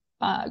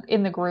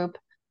in the group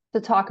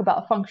to talk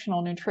about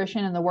functional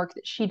nutrition and the work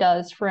that she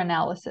does for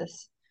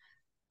analysis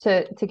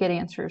to get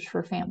answers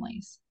for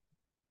families.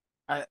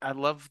 I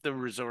love the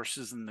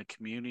resources in the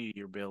community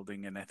you're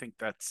building. And I think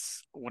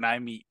that's when I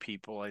meet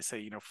people, I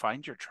say,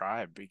 find your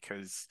tribe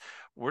because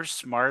we're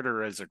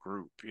smarter as a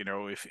group.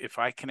 If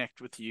I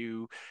connect with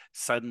you,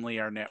 suddenly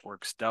our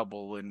networks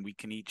double and we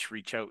can each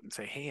reach out and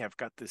say, hey, I've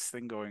got this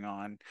thing going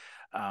on.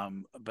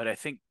 But I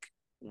think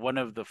one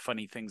of the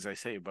funny things I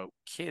say about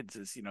kids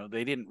is,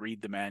 they didn't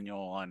read the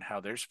manual on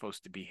how they're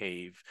supposed to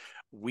behave.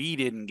 We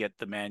didn't get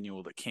the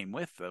manual that came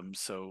with them.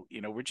 So,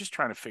 we're just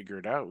trying to figure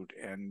it out.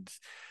 And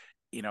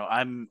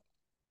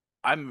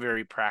I'm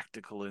very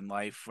practical in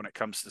life when it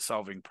comes to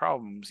solving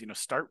problems.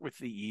 Start with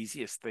the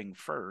easiest thing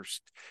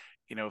first.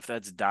 If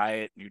that's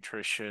diet,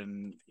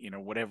 nutrition,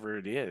 whatever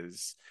it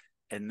is,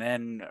 and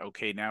then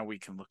okay, now we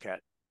can look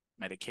at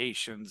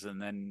medications,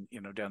 and then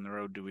down the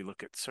road, do we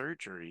look at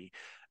surgery?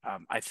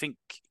 I think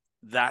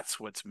that's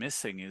what's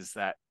missing is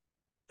that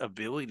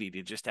ability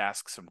to just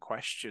ask some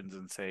questions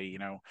and say,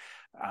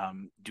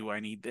 do I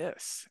need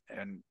this?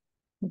 And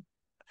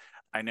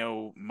I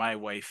know my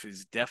wife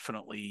is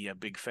definitely a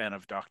big fan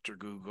of Dr.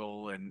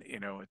 Google, and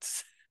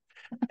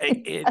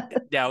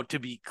now to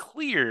be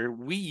clear,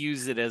 we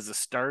use it as a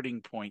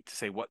starting point to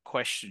say what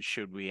questions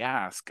should we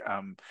ask.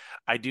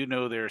 I do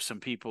know there are some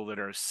people that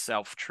are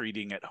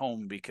self-treating at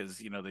home because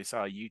they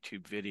saw a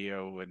YouTube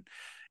video and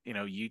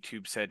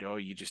YouTube said, oh,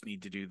 you just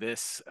need to do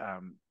this.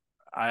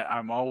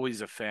 I'm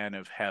always a fan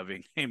of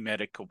having a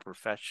medical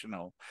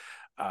professional.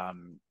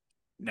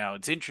 Now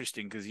it's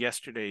interesting because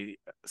yesterday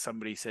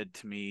somebody said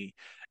to me,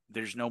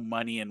 there's no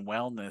money in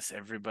wellness.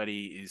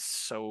 Everybody is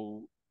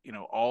so,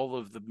 all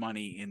of the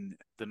money in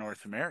the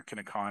North American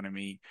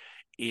economy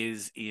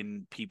is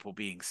in people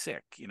being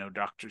sick.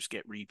 Doctors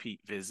get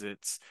repeat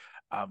visits.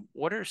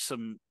 What are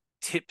some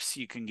tips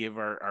you can give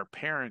our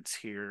parents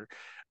here?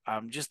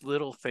 Just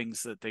little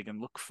things that they can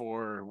look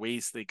for, or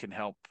ways they can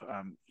help.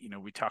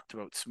 We talked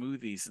about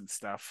smoothies and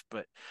stuff,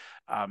 but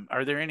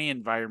are there any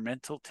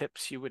environmental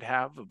tips you would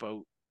have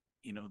about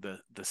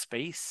the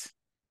space?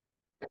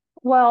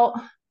 Well,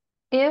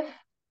 if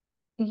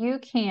you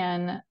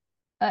can,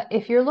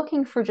 if you're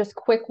looking for just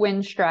quick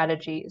win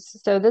strategies,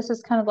 so this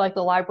is kind of like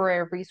the library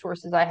of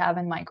resources I have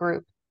in my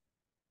group.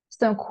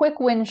 Some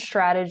quick win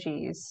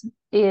strategies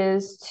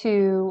is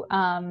to,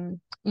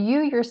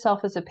 you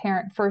yourself as a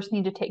parent first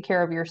need to take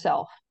care of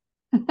yourself.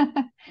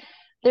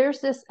 There's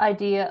this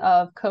idea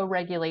of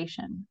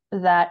co-regulation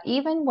that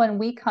even when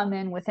we come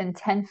in within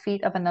 10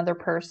 feet of another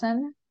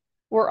person,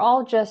 we're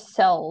all just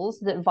cells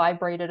that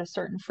vibrate at a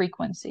certain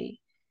frequency.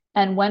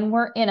 And when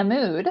we're in a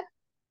mood,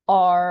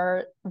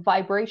 our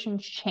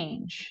vibrations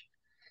change.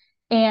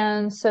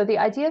 And so the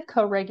idea of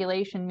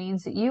co-regulation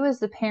means that you as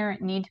the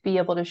parent need to be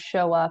able to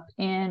show up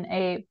in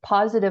a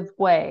positive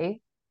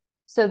way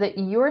so that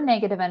your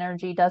negative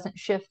energy doesn't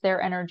shift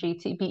their energy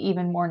to be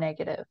even more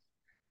negative.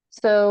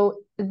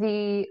 So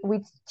we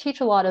teach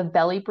a lot of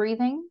belly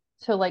breathing.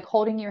 So like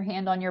holding your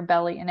hand on your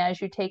belly, and as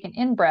you take an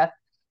in-breath,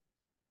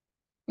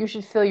 you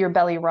should feel your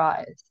belly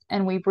rise.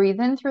 And we breathe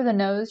in through the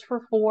nose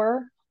for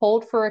 4,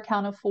 hold for a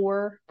count of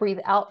 4, breathe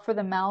out for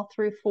the mouth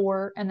through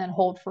 4, and then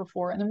hold for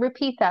 4, and then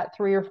repeat that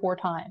 3 or 4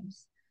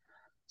 times.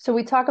 So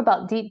we talk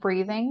about deep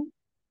breathing.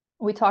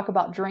 We talk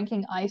about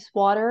drinking ice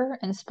water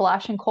and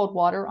splashing cold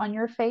water on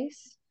your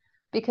face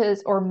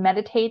or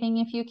meditating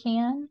if you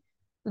can.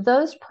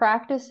 Those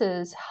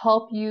practices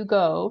help you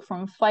go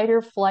from fight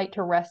or flight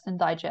to rest and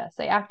digest.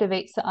 They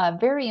activate a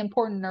very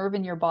important nerve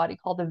in your body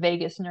called the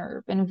vagus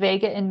nerve. And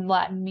vega in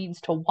Latin means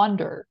to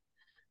wonder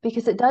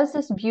because it does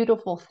this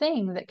beautiful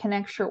thing that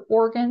connects your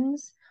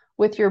organs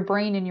with your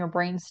brain and your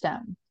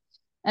brainstem.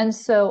 And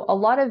so a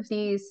lot of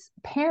these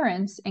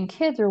parents and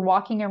kids are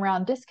walking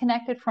around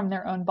disconnected from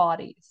their own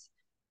bodies.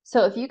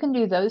 So if you can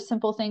do those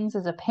simple things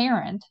as a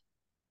parent,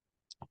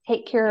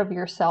 take care of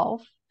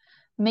yourself,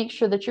 make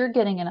sure that you're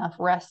getting enough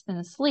rest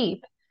and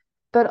sleep,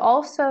 but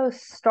also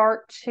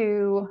start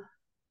to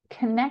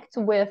connect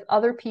with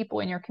other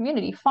people in your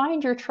community.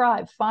 Find your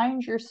tribe,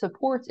 find your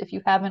supports if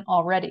you haven't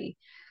already.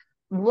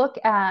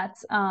 Look at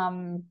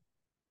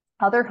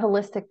other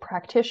holistic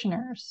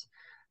practitioners.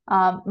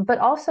 But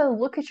also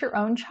look at your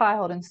own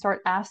child and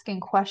start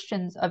asking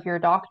questions of your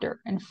doctor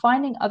and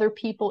finding other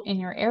people in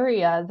your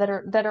area that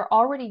are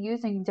already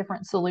using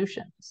different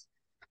solutions.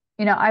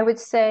 I would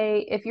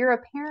say if you're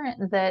a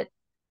parent that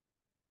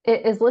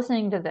is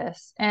listening to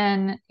this,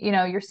 and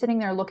you're sitting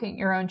there looking at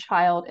your own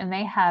child and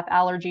they have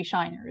allergy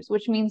shiners,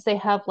 which means they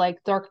have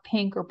like dark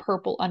pink or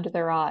purple under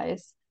their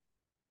eyes,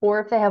 or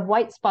if they have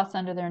white spots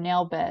under their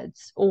nail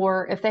beds,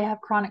 or if they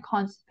have chronic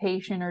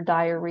constipation or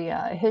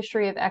diarrhea, a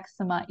history of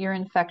eczema, ear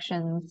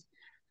infections,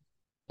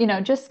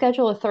 just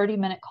schedule a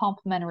 30-minute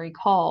complimentary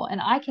call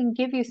and I can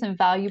give you some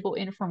valuable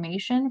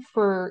information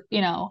for,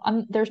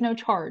 there's no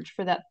charge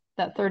for that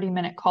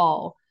 30-minute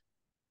call,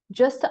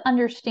 just to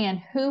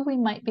understand who we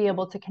might be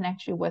able to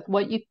connect you with,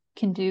 what you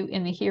can do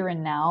in the here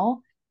and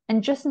now,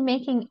 and just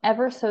making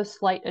ever so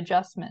slight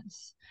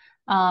adjustments.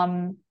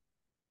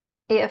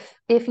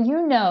 If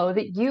you know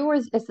that you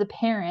as the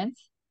parent,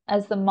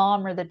 as the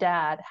mom or the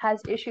dad,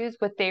 has issues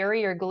with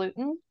dairy or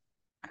gluten,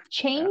 Yeah.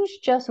 change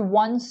just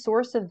one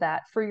source of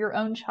that for your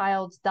own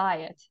child's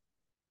diet,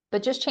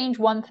 but just change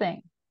one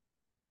thing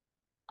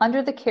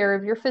under the care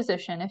of your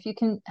physician if you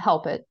can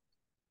help it.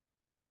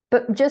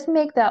 But just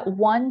make that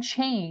one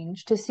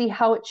change to see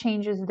how it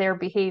changes their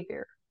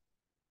behavior,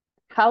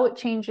 how it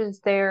changes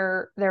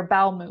their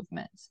bowel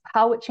movements,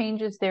 how it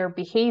changes their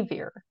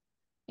behavior.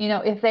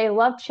 If they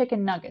love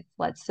chicken nuggets,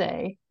 let's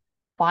say,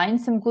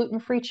 find some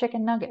gluten-free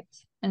chicken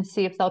nuggets and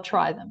see if they'll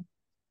try them.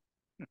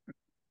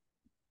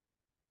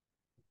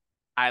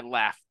 I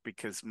laugh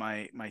because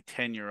my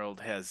 10-year-old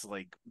has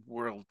like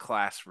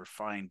world-class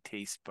refined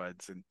taste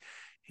buds, and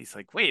he's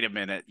like, "Wait a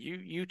minute,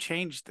 you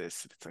changed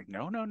this." And it's like,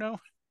 "No, no, no."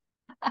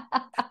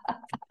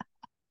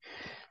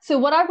 So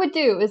what I would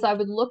do is I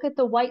would look at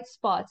the white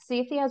spots, see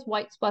if he has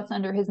white spots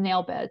under his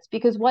nail beds,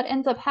 because what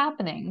ends up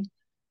happening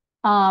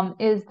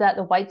is that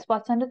the white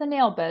spots under the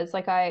nail beds,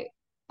 like I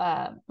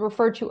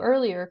referred to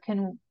earlier,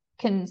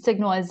 can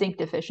signal a zinc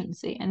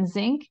deficiency, and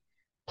zinc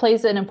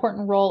plays an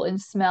important role in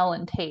smell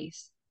and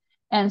taste.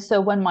 And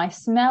so when my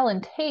smell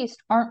and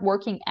taste aren't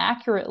working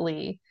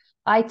accurately,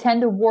 I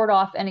tend to ward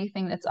off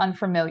anything that's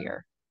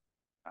unfamiliar.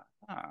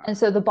 Ah, And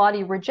so the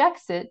body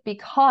rejects it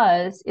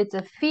because it's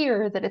a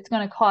fear that it's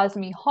going to cause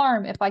me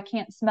harm if I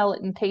can't smell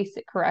it and taste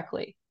it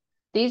correctly.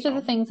 These are the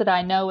oh, things that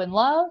I know and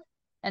love,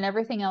 and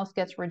everything else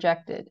gets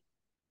rejected.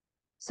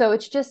 So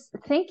it's just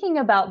thinking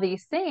about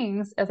these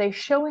things. Are they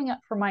showing up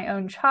for my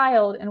own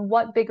child, and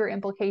what bigger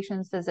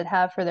implications does it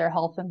have for their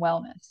health and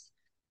wellness?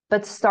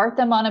 But start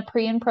them on a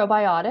pre and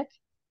probiotic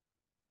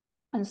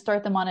and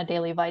start them on a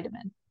daily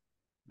vitamin.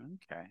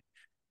 okay.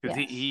 Because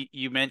Yes.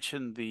 you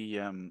mentioned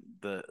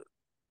the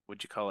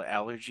what'd you call it,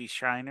 allergy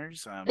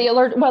shiners?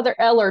 Well, they're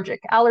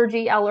allergic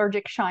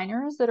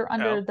shiners that are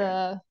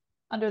Okay.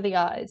 under the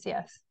eyes.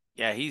 Yes.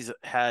 Yeah, he's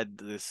had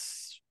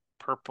this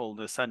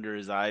purpleness under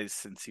his eyes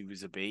since he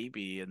was a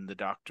baby, and the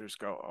doctors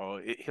go,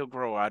 "Oh, he'll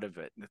grow out of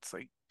it." And it's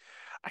like,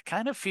 I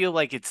kind of feel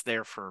like it's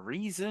there for a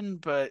reason,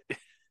 but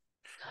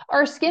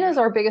Our skin you know, is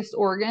our biggest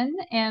organ,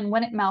 and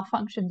when it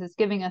malfunctions, it's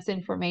giving us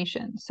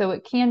information. So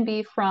it can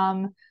be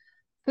from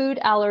food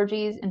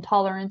allergies,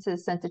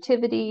 intolerances,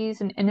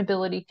 sensitivities, an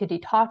inability to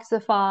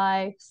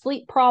detoxify,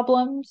 sleep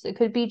problems. It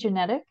could be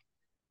genetic.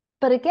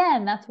 But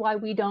again, that's why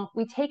we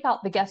take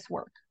out the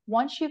guesswork.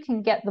 Once you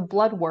can get the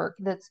blood work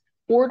that's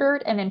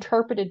ordered and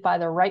interpreted by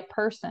the right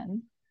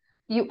person,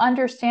 you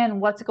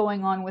understand what's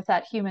going on with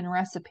that human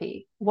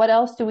recipe. What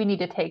else do we need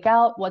to take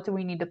out? What do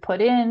we need to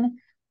put in?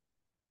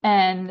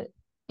 And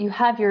you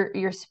have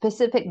your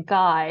specific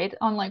guide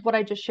on, like what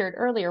I just shared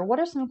earlier. What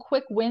are some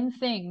quick win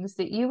things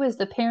that you as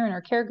the parent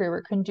or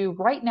caregiver can do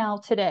right now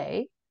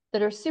today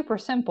that are super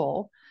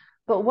simple,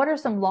 but what are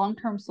some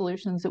long-term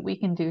solutions that we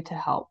can do to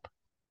help?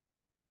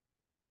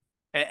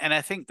 and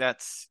I think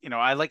that's,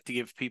 I like to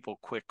give people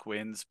quick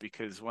wins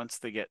because once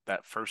they get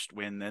that first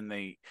win, then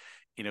they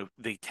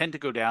tend to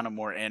go down a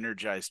more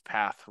energized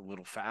path a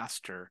little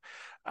faster.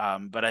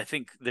 But I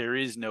think there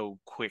is no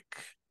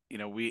quick,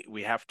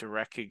 we have to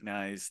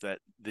recognize that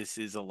this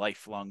is a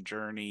lifelong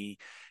journey.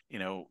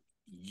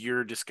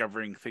 You're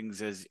discovering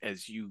things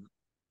as you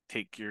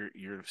take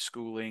your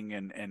schooling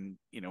and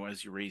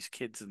as you raise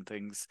kids and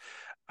things.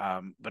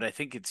 But I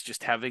think it's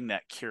just having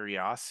that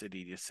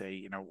curiosity to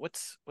say,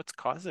 what's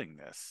causing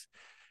this.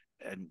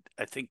 And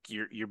I think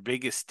your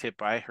biggest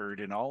tip I heard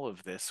in all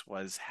of this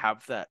was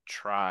have that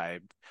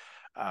tribe.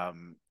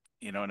 And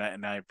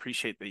I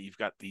appreciate that you've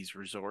got these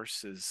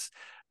resources,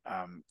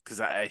 because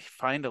I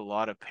find a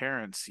lot of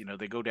parents,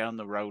 they go down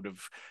the road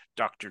of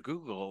Dr.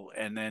 Google,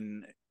 and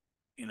then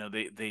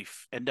they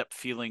end up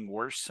feeling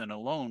worse and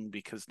alone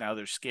because now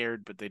they're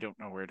scared, but they don't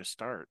know where to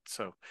start.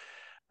 So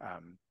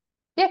um,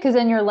 Yeah, because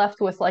then you're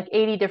left with like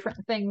 80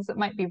 different things that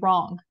might be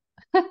wrong.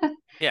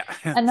 yeah,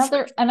 it's Another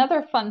like,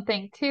 another fun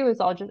thing too is,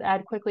 I'll just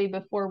add quickly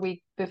before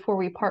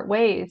we part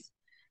ways.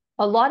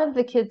 A lot of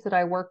the kids that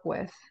I work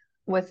with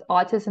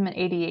autism and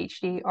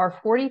ADHD are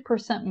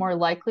 40% more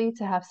likely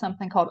to have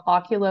something called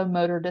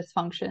oculomotor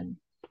dysfunction.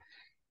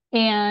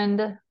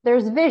 And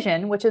there's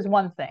vision, which is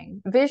one thing.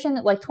 Vision,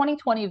 like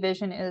 20/20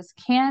 vision is,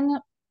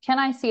 can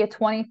I see a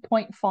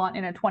 20-point font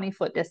in a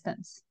 20-foot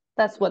distance?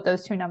 That's what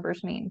those two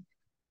numbers mean.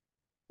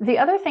 The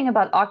other thing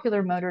about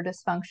ocular motor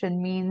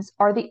dysfunction means,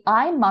 are the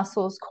eye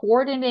muscles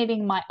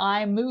coordinating my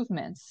eye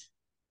movements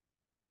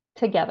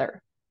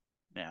together?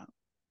 yeah,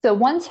 So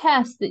one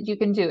test that you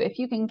can do, if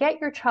you can get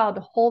your child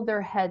to hold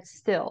their head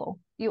still,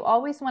 you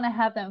always want to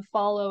have them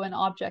follow an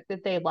object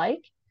that they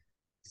like.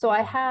 So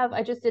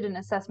I just did an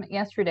assessment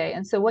yesterday.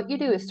 And so what you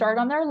do is start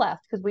on their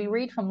left, because we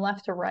read from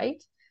left to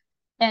right,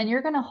 and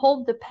you're going to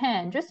hold the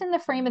pen just in the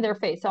frame of their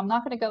face. So I'm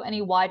not going to go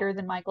any wider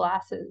than my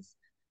glasses,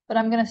 but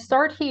I'm going to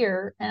start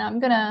here and I'm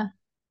going to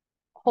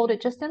hold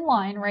it just in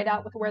line right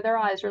out with where their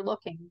eyes are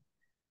looking.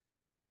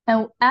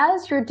 And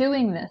as you're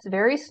doing this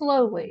very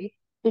slowly,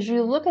 is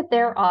you look at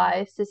their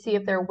eyes to see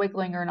if they're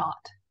wiggling or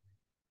not.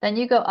 Then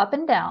you go up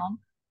and down.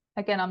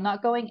 Again, I'm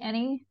not going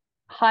any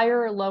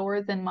higher or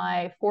lower than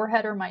my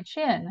forehead or my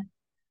chin.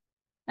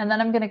 And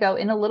then I'm going to go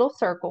in a little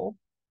circle.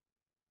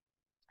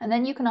 And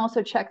then you can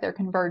also check their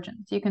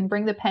convergence. You can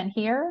bring the pen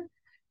here,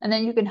 and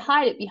then you can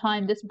hide it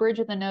behind this bridge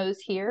of the nose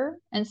here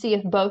and see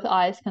if both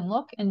eyes can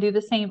look, and do the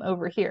same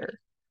over here.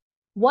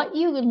 What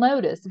you will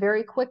notice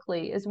very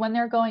quickly is when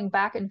they're going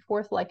back and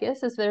forth like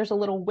this, is there's a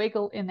little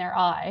wiggle in their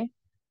eye,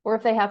 or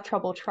if they have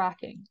trouble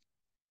tracking.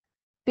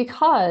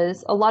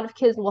 Because a lot of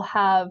kids will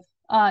have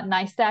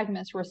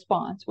nystagmus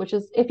response, which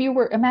is if you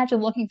were, imagine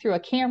looking through a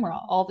camera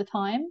all the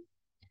time.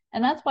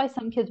 And that's why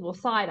some kids will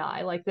side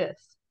eye like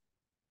this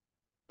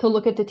to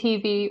look at the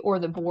TV or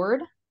the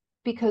board.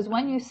 Because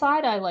when you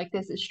side eye like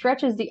this, it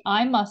stretches the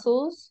eye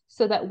muscles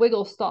so that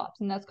wiggle stops,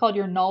 and that's called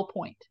your null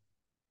point.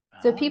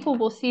 So people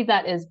will see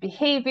that as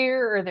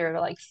behavior, or they're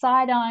like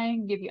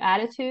side-eyeing, give you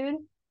attitude.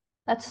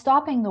 That's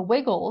stopping the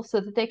wiggle so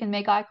that they can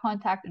make eye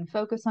contact and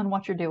focus on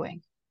what you're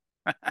doing.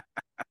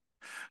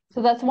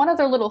 So that's one of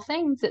their little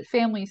things that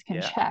families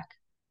can check.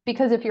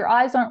 Because if your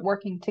eyes aren't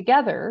working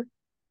together,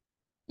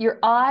 your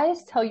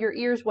eyes tell your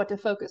ears what to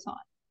focus on.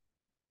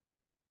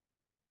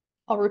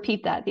 I'll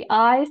repeat that. The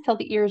eyes tell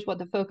the ears what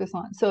to focus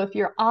on. So if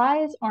your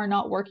eyes are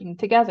not working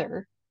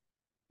together,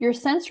 your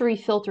sensory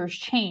filters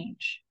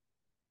change.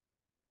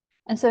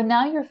 And so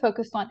now you're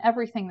focused on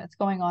everything that's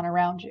going on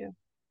around you.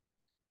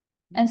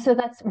 And so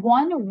that's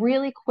one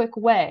really quick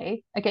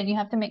way. Again, you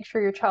have to make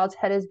sure your child's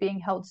head is being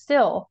held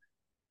still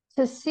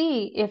to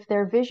see if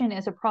their vision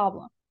is a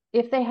problem,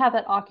 if they have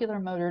that ocular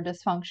motor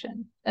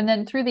dysfunction. And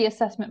then through the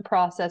assessment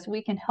process,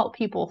 we can help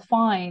people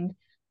find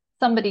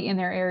somebody in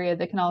their area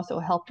that can also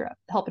help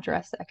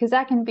address that. Because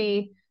that can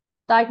be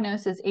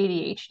diagnosed as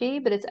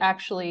ADHD, but it's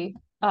actually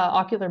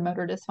ocular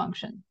motor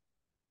dysfunction.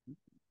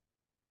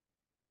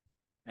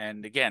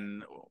 And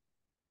again,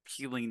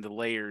 peeling the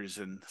layers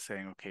and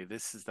saying, okay,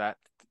 this is that,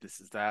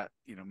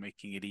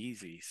 making it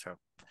easy. So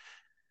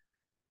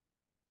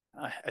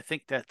I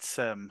think that's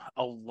a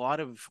lot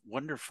of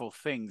wonderful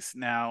things.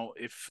 Now,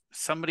 if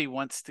somebody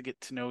wants to get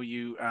to know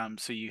you,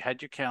 so you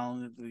had your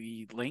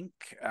Calendly link.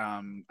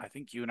 I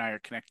think you and I are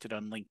connected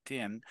on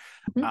LinkedIn.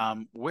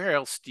 Mm-hmm. Where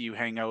else do you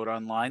hang out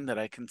online that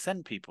I can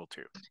send people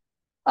to?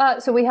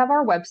 So we have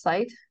our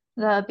website,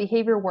 the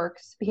Behavior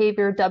Works,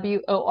 Behavior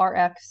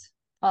WORX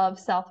of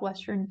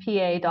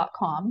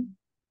southwesternpa.com.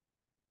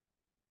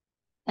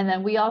 And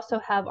then we also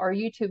have our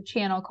YouTube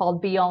channel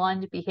called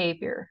Beyond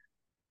Behavior.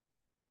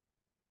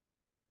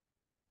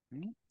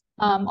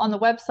 On the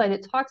website,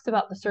 it talks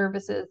about the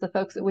services, the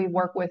folks that we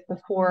work with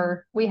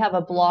before. We have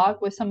a blog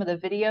with some of the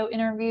video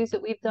interviews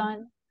that we've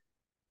done.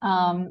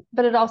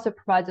 But it also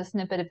provides a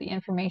snippet of the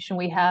information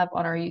we have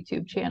on our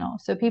YouTube channel.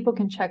 So people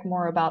can check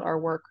more about our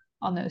work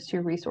on those two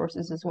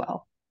resources as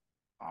well.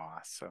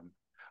 Awesome.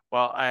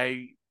 Well,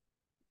 I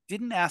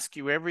didn't ask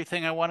you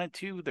everything I wanted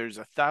to. There's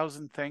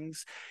 1,000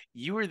 things.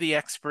 You are the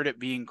expert at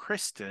being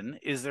Kristan.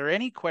 Is there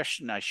any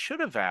question I should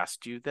have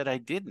asked you that I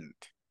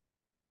didn't?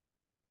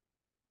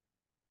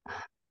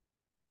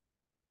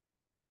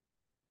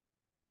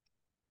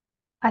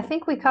 I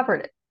think we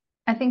covered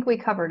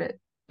it.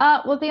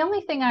 Well, the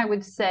only thing I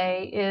would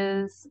say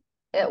is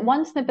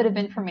one snippet of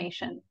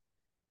information.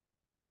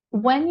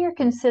 When you're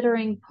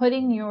considering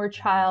putting your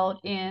child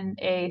in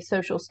a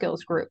social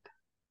skills group,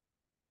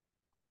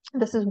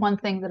 this is one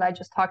thing that I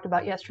just talked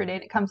about yesterday,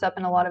 and it comes up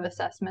in a lot of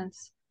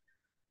assessments.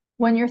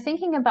 When you're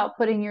thinking about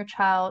putting your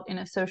child in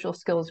a social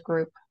skills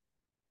group,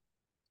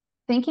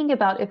 thinking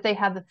about if they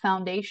have the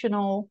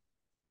foundational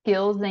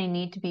skills they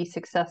need to be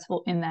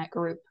successful in that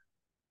group.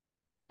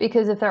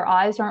 Because if their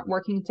eyes aren't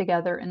working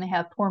together and they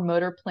have poor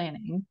motor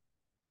planning,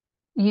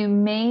 you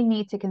may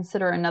need to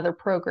consider another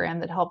program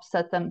that helps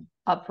set them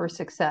up for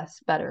success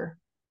better.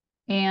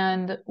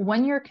 And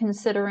when you're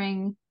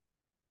considering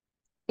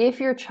if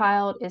your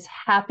child is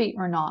happy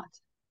or not,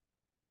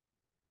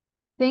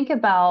 think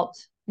about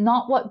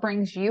not what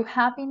brings you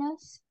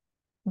happiness,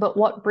 but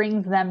what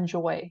brings them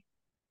joy.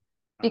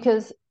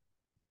 Because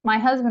my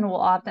husband will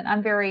often,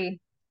 I'm very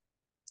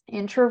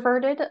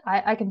introverted.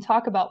 I can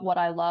talk about what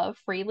I love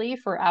freely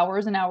for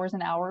hours and hours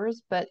and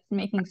hours, but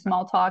making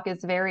small talk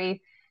is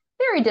very,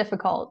 very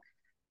difficult.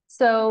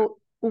 So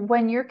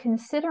when you're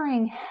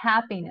considering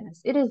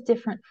happiness, it is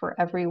different for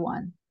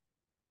everyone.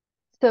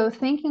 So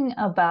thinking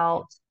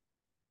about,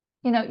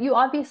 you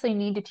obviously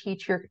need to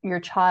teach your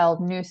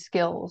child new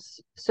skills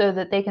so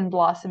that they can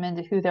blossom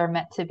into who they're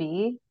meant to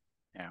be.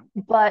 Yeah.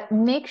 But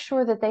make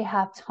sure that they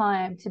have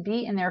time to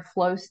be in their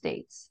flow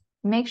states.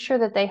 Make sure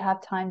that they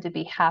have time to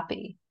be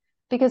happy.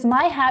 Because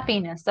my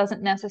happiness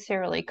doesn't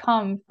necessarily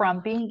come from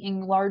being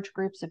in large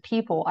groups of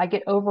people. I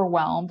get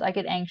overwhelmed, I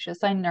get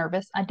anxious, I'm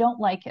nervous, I don't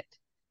like it.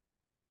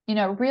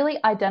 Really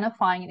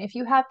identifying, and if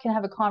you can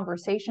have a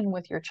conversation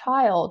with your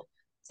child,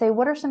 say,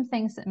 what are some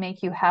things that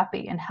make you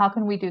happy and how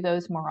can we do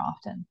those more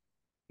often?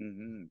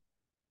 Mm-hmm.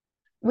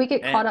 We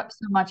get And caught up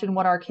so much in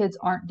what our kids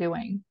aren't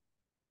doing,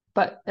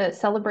 but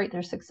celebrate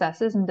their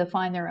successes and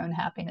define their own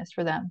happiness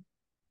for them.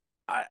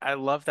 I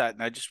love that.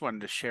 And I just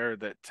wanted to share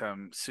that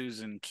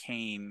Susan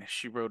Cain,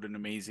 she wrote an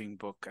amazing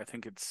book. I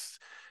think it's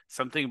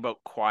something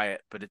about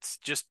quiet, but it's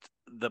just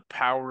the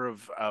power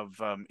of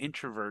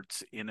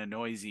introverts in a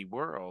noisy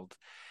world.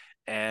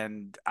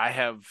 And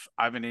I'm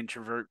an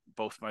introvert.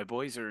 Both my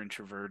boys are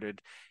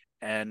introverted,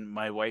 and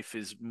my wife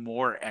is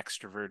more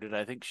extroverted.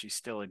 I think she's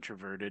still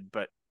introverted,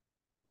 but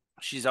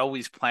she's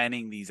always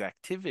planning these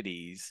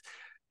activities.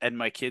 And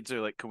my kids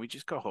are like, can we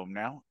just go home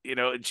now?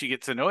 And she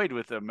gets annoyed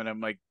with them. And I'm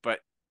like,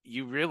 but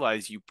you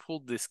realize you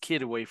pulled this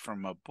kid away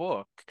from a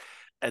book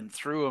and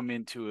threw him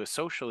into a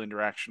social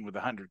interaction with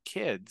 100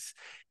 kids.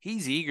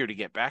 He's eager to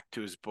get back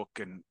to his book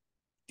and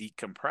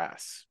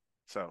decompress.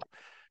 So,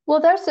 Well,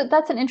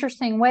 that's an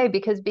interesting way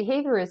because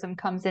behaviorism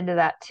comes into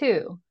that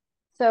too.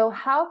 So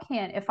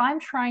if I'm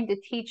trying to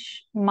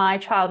teach my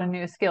child a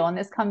new skill, and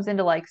this comes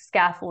into like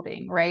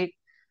scaffolding, right?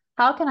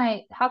 How can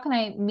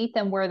I meet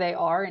them where they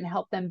are and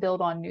help them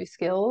build on new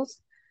skills?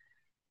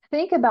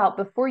 Think about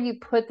before you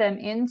put them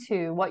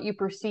into what you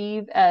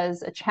perceive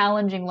as a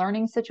challenging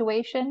learning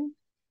situation,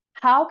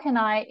 how can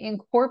I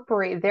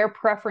incorporate their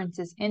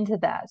preferences into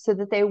that so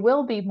that they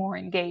will be more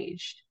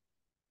engaged?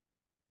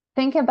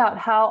 Think about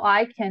how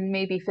I can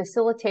maybe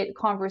facilitate a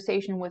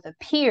conversation with a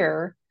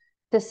peer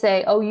to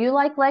say, oh, you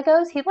like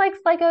Legos? He likes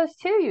Legos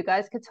too. You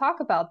guys could talk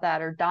about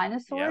that. Or yep,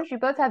 dinosaurs? You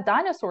both have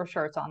dinosaur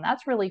shirts on.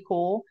 That's really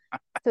cool.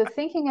 So,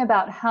 thinking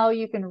about how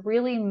you can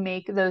really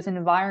make those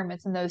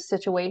environments and those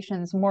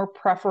situations more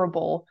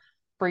preferable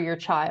for your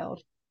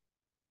child.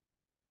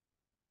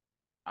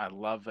 I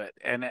love it.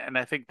 And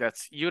I think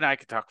that's you and I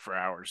could talk for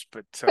hours,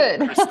 but Good.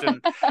 Kristan,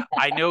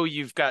 I know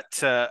you've got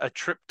a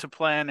trip to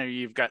plan or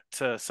you've got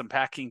some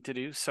packing to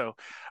do. So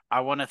I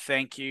want to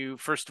thank you,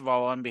 first of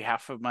all, on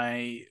behalf of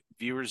my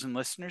viewers and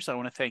listeners. I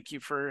want to thank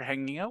you for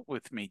hanging out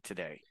with me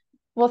today.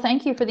 Well,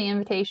 thank you for the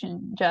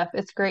invitation, Jeff.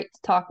 It's great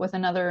to talk with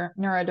another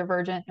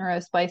neurodivergent,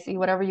 neurospicy,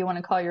 whatever you want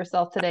to call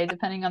yourself today,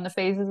 depending on the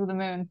phases of the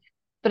moon.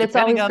 But it's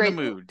Depending always on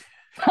the great, mood.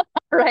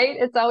 right?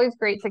 It's always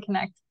great to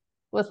connect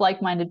with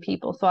like-minded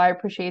people. So I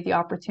appreciate the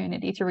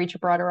opportunity to reach a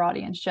broader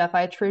audience, Jeff.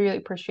 I truly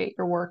appreciate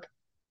your work.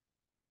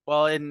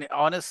 Well, and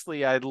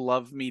honestly, I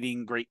love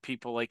meeting great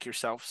people like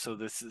yourself. So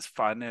this is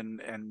fun,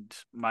 and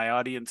my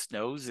audience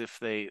knows if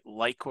they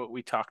like what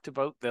we talked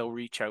about, they'll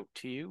reach out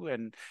to you,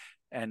 and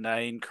I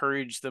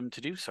encourage them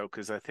to do so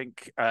because I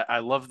think I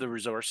love the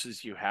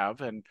resources you have,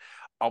 and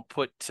I'll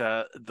put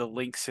the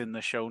links in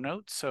the show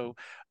notes. So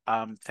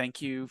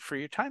thank you for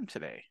your time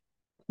today.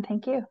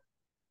 Thank you.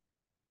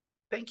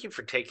 Thank you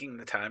for taking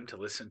the time to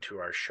listen to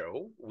our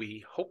show.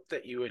 We hope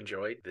that you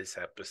enjoyed this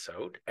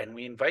episode, and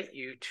we invite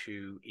you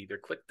to either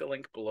click the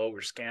link below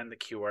or scan the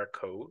QR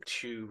code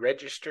to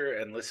register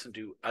and listen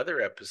to other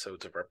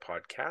episodes of our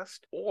podcast.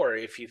 Or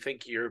if you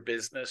think your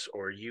business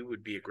or you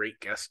would be a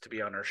great guest to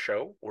be on our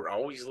show, we're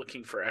always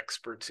looking for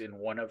experts in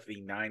one of the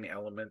 9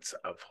 elements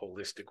of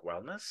holistic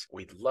wellness.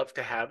 We'd love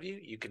to have you.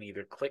 You can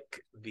either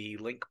click the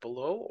link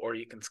below or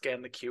you can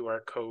scan the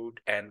QR code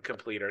and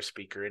complete our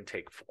speaker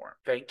intake form.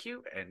 Thank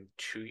you, and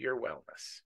to your wellness.